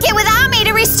won't make it without me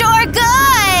to restore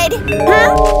good!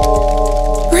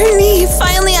 Huh? Brittany,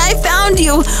 finally I found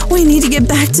you! We need to get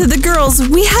back to the girls.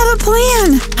 We have a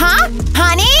plan! Huh?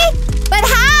 Honey? But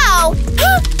how?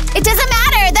 It doesn't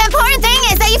matter. The important thing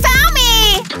is that you found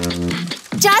me!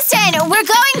 Justin, we're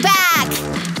going back!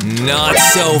 Not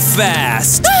so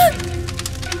fast!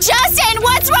 Justin,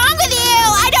 what's wrong with you?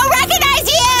 I don't recognize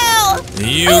you!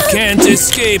 You can't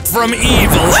escape from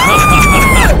evil!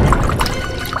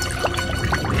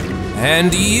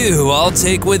 And you, I'll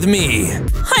take with me.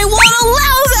 I won't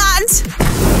allow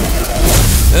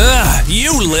that!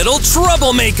 You little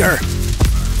troublemaker!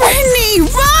 Brittany,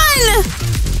 run!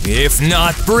 If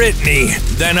not Brittany,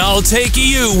 then I'll take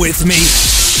you with me.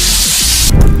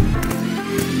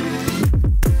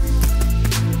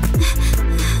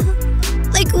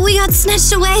 Like we got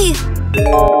snatched away.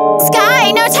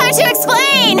 Sky, no time to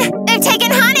explain! They've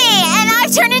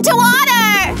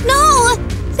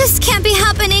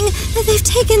They've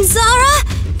taken Zara?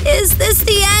 Is this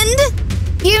the end?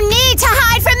 You need to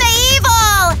hide from the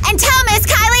evil and tell Miss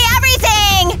Kylie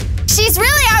everything! She's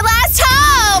really our last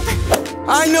hope!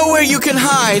 I know where you can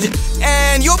hide,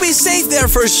 and you'll be safe there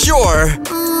for sure.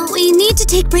 We need to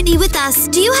take Brittany with us.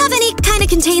 Do you have any kind of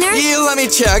container? Yeah, let me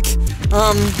check.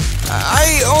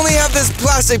 I only have this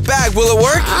plastic bag. Will it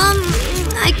work?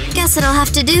 I guess it'll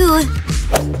have to do.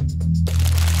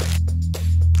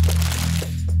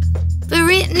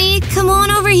 Brittany, come on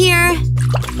over here.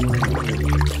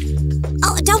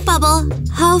 Oh, don't bubble.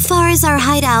 How far is our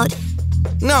hideout?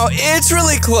 No, it's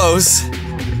really close.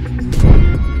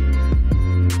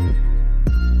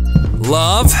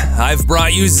 Love, I've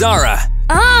brought you Zara.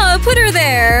 Ah, put her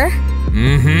there.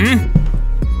 Mm-hmm.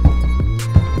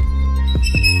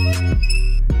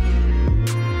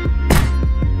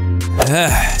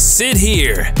 Sit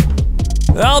here.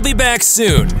 I'll be back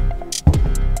soon.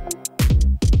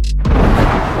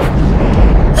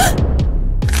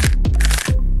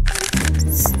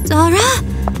 Zara?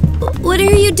 What are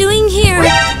you doing here?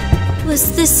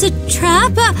 Was this a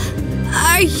trap?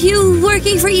 Are you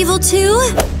working for evil too?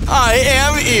 I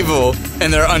am evil,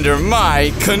 and they're under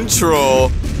my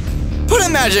control. Put a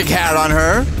magic hat on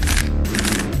her.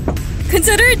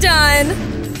 Consider it done.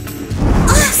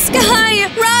 Sky,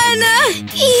 run!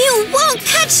 You won't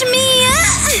catch me!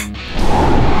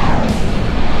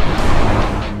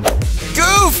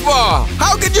 Goofball!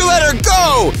 How could you let her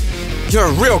go? You're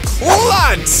a real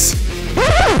klutz!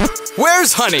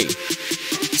 Where's Honey?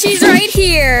 She's right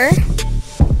here.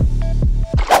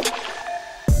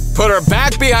 Put her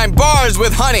back behind bars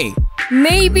with Honey.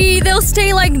 Maybe they'll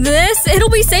stay like this. It'll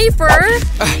be safer.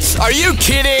 Are you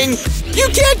kidding? You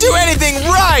can't do anything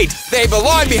right! They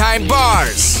belong behind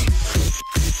bars.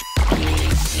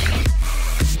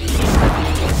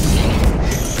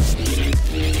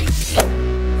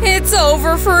 It's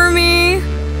over for me.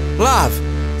 Love,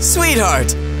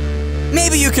 sweetheart,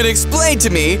 maybe you could explain to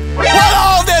me what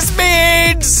all this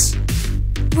means!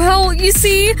 Well, you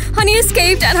see, Honey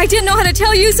escaped and I didn't know how to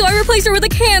tell you, so I replaced her with a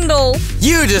candle.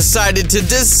 You decided to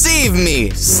deceive me,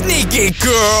 sneaky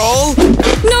girl!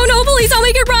 No, please, I'll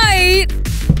make it right.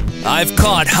 I've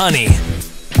caught Honey.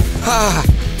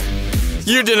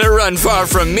 You didn't run far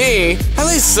from me. At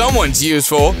least someone's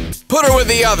useful. Put her with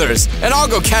the others, and I'll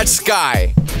go catch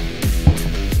Sky.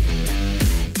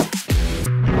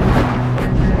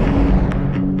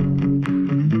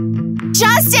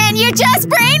 Justin, you're just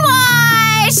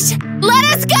brainwashed! Let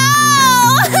us go!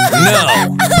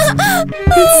 No!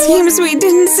 It seems we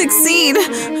didn't succeed.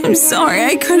 I'm sorry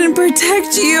I couldn't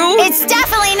protect you. It's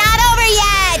definitely not over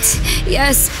yet!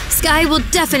 Yes, Sky will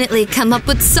definitely come up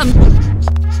with some...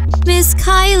 Miss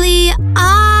Kylie,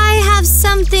 I have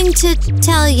something to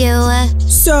tell you.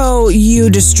 So, you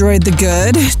destroyed the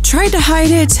good, tried to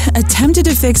hide it, attempted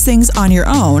to fix things on your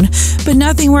own, but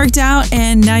nothing worked out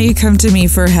and now you come to me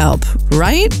for help,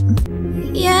 right?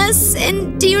 Yes,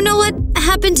 and do you know what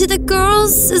happened to the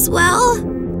girls as well?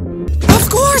 Of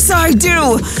course I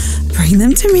do! Bring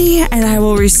them to me and I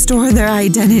will restore their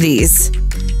identities.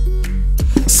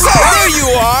 So there you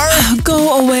are!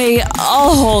 Go away,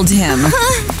 I'll hold him.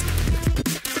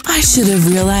 I should have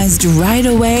realized right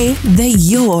away that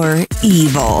you're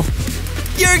evil.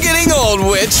 You're getting old,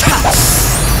 witch!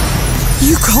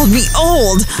 You called me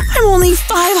old! I'm only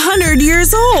 500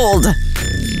 years old!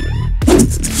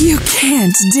 You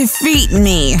can't defeat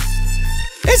me!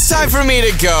 It's time for me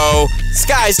to go.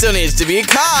 Sky still needs to be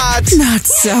caught. Not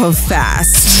so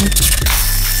fast.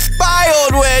 Bye,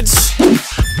 old witch!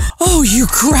 Oh, you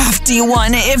crafty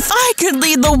one! If I could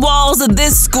lead the walls of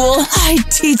this school, I'd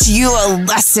teach you a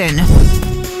lesson!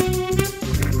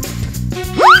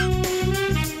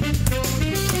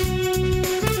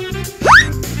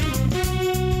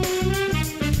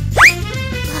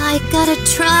 I gotta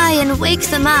try and wake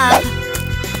them up.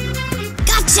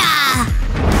 Gotcha!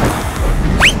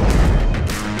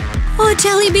 Oh,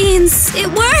 jelly beans, it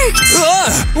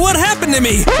worked! What happened to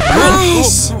me?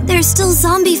 Gosh, they're still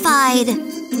zombified.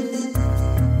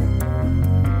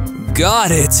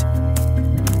 Got it.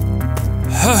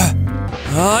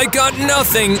 I got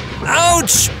nothing.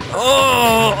 Ouch!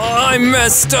 Oh, I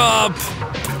messed up.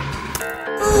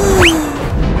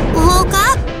 Woke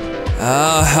up?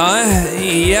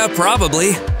 Yeah,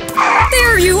 probably.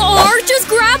 There you are! Just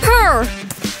grab her!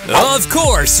 Of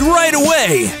course, right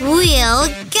away! We'll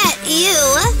get you!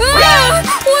 Ah,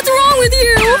 what's wrong with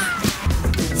you?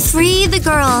 Free the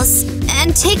girls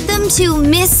and take them to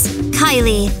Miss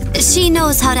Kylie. She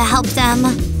knows how to help them.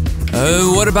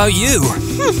 What about you?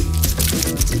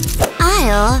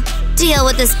 I'll deal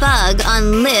with this bug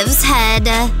on Liv's head.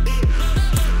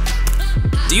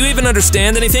 Do you even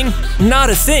understand anything? Not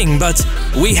a thing, but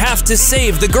we have to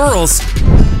save the girls.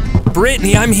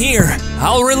 Brittany, I'm here.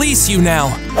 I'll release you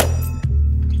now.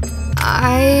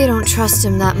 I don't trust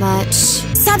him that much.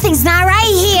 Something's not right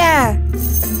here.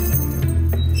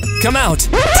 Come out.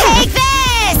 Take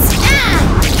this!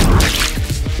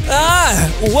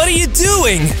 What are you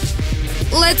doing?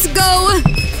 Let's go.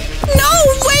 No,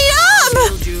 wait up!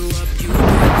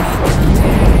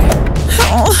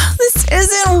 Oh, this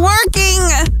isn't working.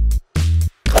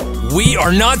 We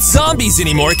are not zombies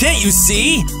anymore, can't you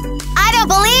see? I don't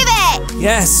believe it!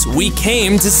 Yes, we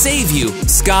came to save you.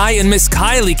 Sky and Miss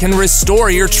Kylie can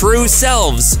restore your true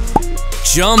selves.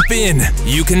 Jump in.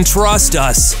 You can trust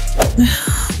us.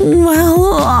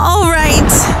 Well, all right.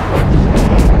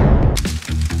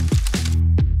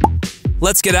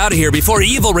 Let's get out of here before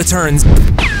evil returns.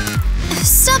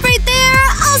 Stop right there.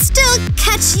 I'll still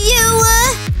catch you.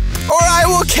 Or I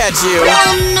will catch you.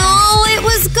 Oh no, it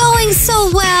was going so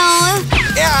well.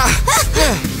 Yeah.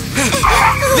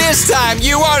 This time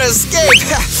you won't escape.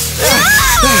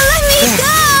 Let me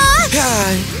go.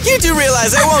 You do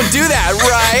realize I won't do that,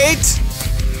 right?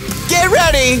 Get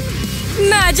ready.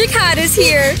 Magic Hat is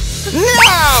here.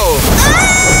 No!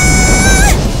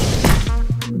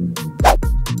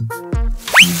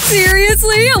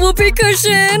 Seriously? A whoopee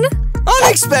cushion?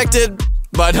 Unexpected,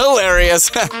 but hilarious.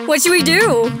 What should we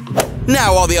do?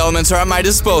 Now all the elements are at my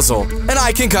disposal, and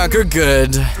I can conquer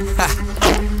good.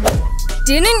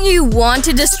 Didn't you want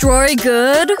to destroy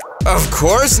good? Of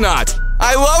course not.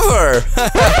 I love her.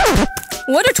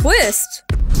 What a twist.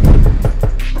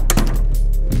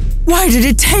 Why did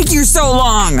it take you so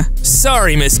long?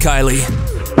 Sorry, Miss Kylie.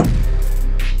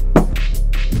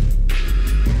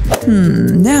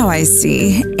 Now I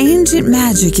see. Ancient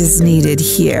magic is needed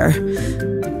here.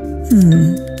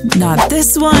 Not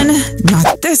this one,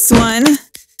 not this one.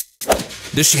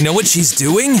 Does she know what she's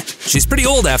doing? She's pretty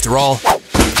old after all.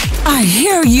 I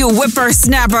hear you,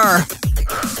 whippersnapper!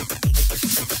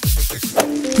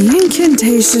 The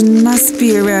incantation must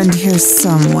be around here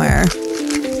somewhere.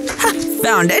 Ha!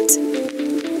 Found it!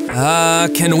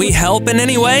 Can we help in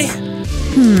any way?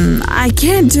 I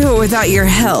can't do it without your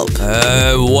help.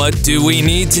 What do we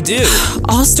need to do?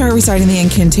 I'll start reciting the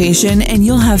incantation, and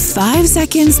you'll have 5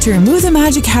 seconds to remove the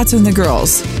magic hats from the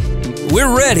girls.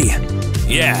 We're ready.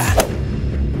 Yeah.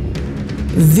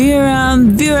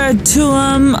 Viram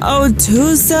viratuum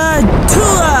otusa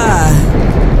tua!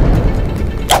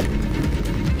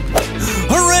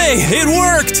 Hooray! It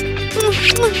worked!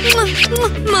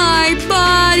 My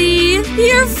body,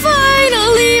 you're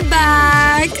finally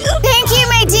back. Thank you,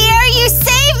 my dear. You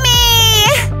saved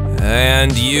me.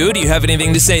 And you, do you have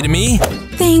anything to say to me?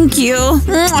 Thank you.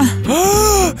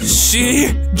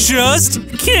 She just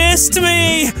kissed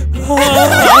me.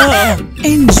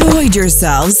 Enjoyed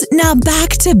yourselves. Now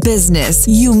back to business.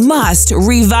 You must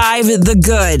revive the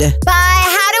good. But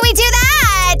how do we do that?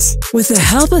 With the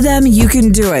help of them, you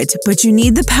can do it, but you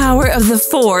need the power of the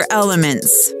 4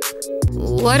 elements.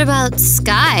 What about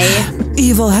Sky?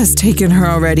 Evil has taken her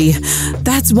already.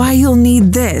 That's why you'll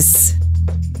need this.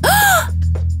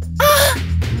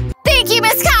 Thank you,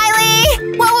 Miss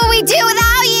Kylie! What would we do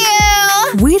without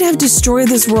you? We'd have destroyed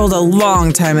this world a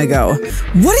long time ago.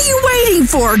 What are you waiting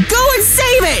for? Go and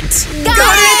save it!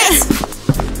 Got it!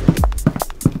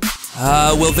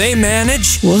 Will they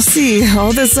manage? We'll see.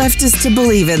 All that's left is to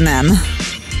believe in them.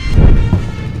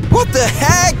 What the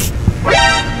heck?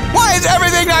 Why is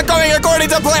everything not going according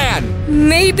to plan?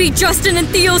 Maybe Justin and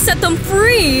Theo set them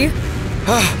free.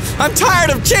 I'm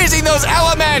tired of chasing those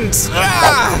elements!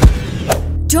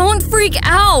 Don't freak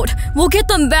out. We'll get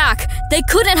them back. They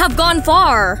couldn't have gone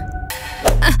far.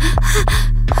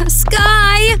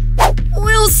 Sky,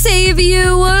 we'll save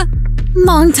you.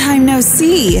 Long time no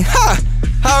see. Ha!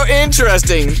 How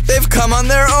interesting! They've come on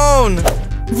their own!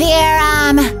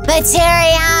 Viram,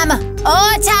 Bacterium,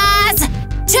 Otas,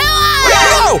 Tua!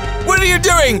 No! What are you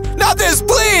doing? Not this,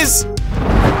 please!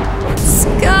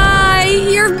 Sky,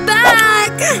 you're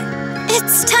back!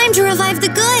 It's time to revive the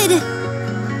good.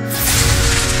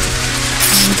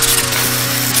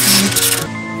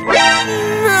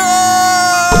 No!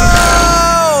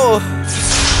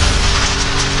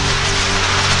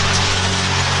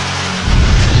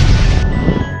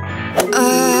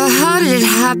 How did it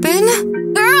happen?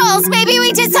 Girls, maybe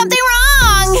we did something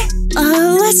wrong!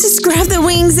 Let's just grab the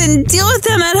wings and deal with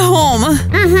them at home.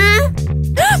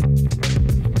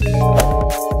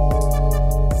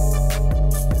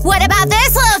 What about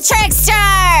this little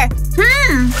trickster?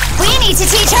 We need to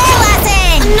teach her a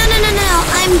lesson! No.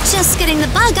 I'm just getting the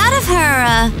bug out of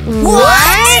her.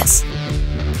 What?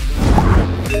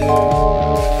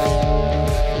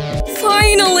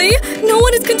 Finally! No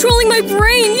one is was controlling my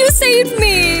brain. You saved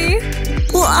me.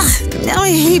 Ugh, now I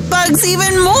hate bugs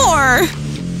even more.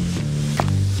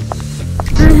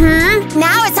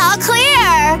 Now it's all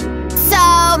clear. So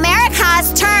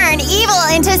Marika's turned evil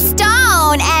into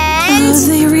stone and…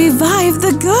 they revive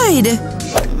the good.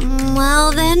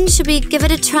 Well then, should we give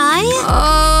it a try?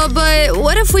 But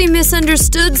what if we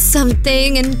misunderstood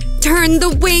something and turned the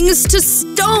wings to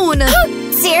stone?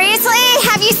 Seriously?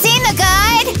 Have you seen the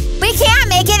good? We can't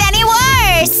make it any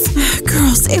worse.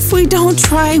 Girls, if we don't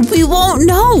try, we won't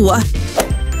know.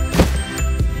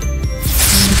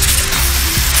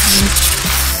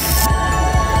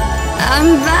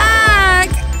 I'm back!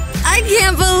 I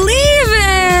can't believe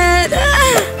it!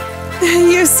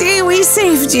 You see, we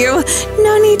saved you.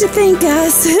 No need to thank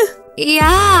us.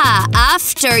 Yeah,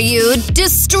 after you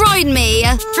destroyed me.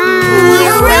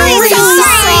 We're really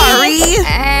sorry.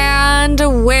 And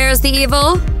where's the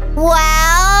evil?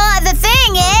 Well, the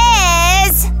thing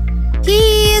is…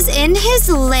 He's in his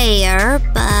lair,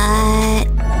 but…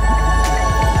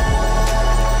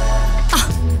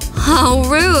 How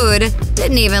rude.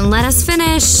 Didn't even let us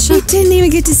finish. We didn't even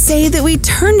get to say that we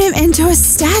turned him into a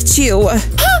statue.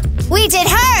 We did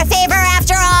her a favor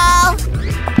after all.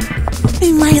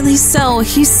 And rightly so.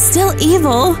 He's still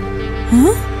evil.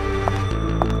 Huh?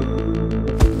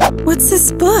 What's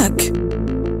this book?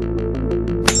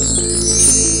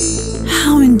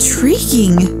 How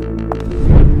intriguing.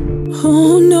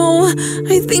 Oh no,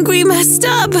 I think we messed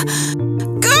up.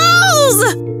 Girls!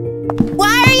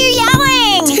 Why are you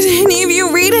yelling? Did any of you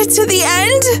read it to the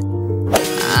end?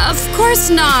 Of course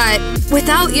not.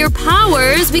 Without your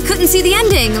powers, we couldn't see the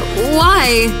ending.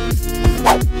 Why?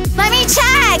 Let me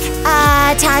check.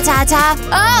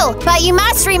 Oh, but you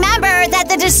must remember that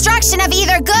the destruction of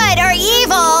either good or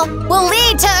evil will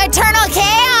lead to eternal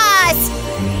chaos.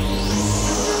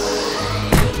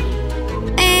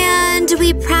 And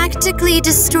we practically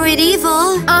destroyed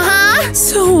evil.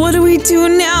 So what do we do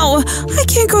now? I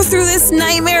can't go through this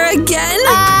nightmare again.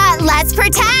 Let's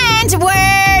pretend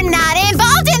we're not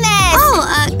involved in this.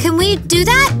 Oh, can we do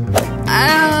that?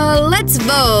 Let's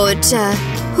vote.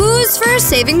 Who's for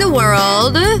saving the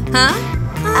world?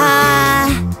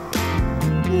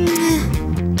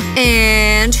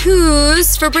 And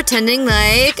who's for pretending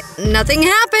like nothing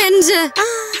happened?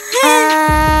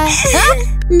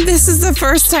 This is the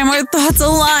first time our thoughts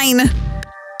align.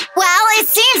 Well, it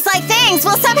seems like things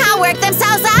will somehow work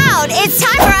themselves out. It's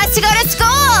time for us to go to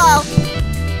school.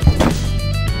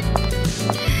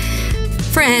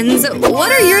 Friends,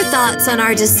 what are your thoughts on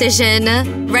our decision?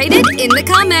 Write it in the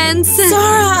comments.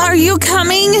 Zara, are you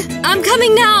coming? I'm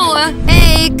coming now.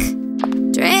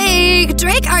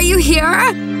 Drake, are you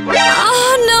here?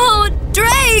 Oh no,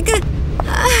 Drake!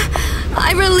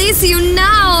 I release you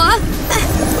now.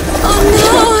 Oh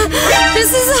no,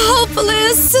 this is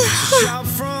hopeless.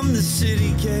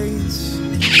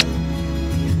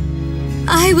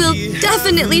 I will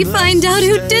definitely find out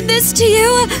who did this to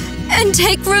you and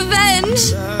take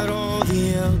revenge.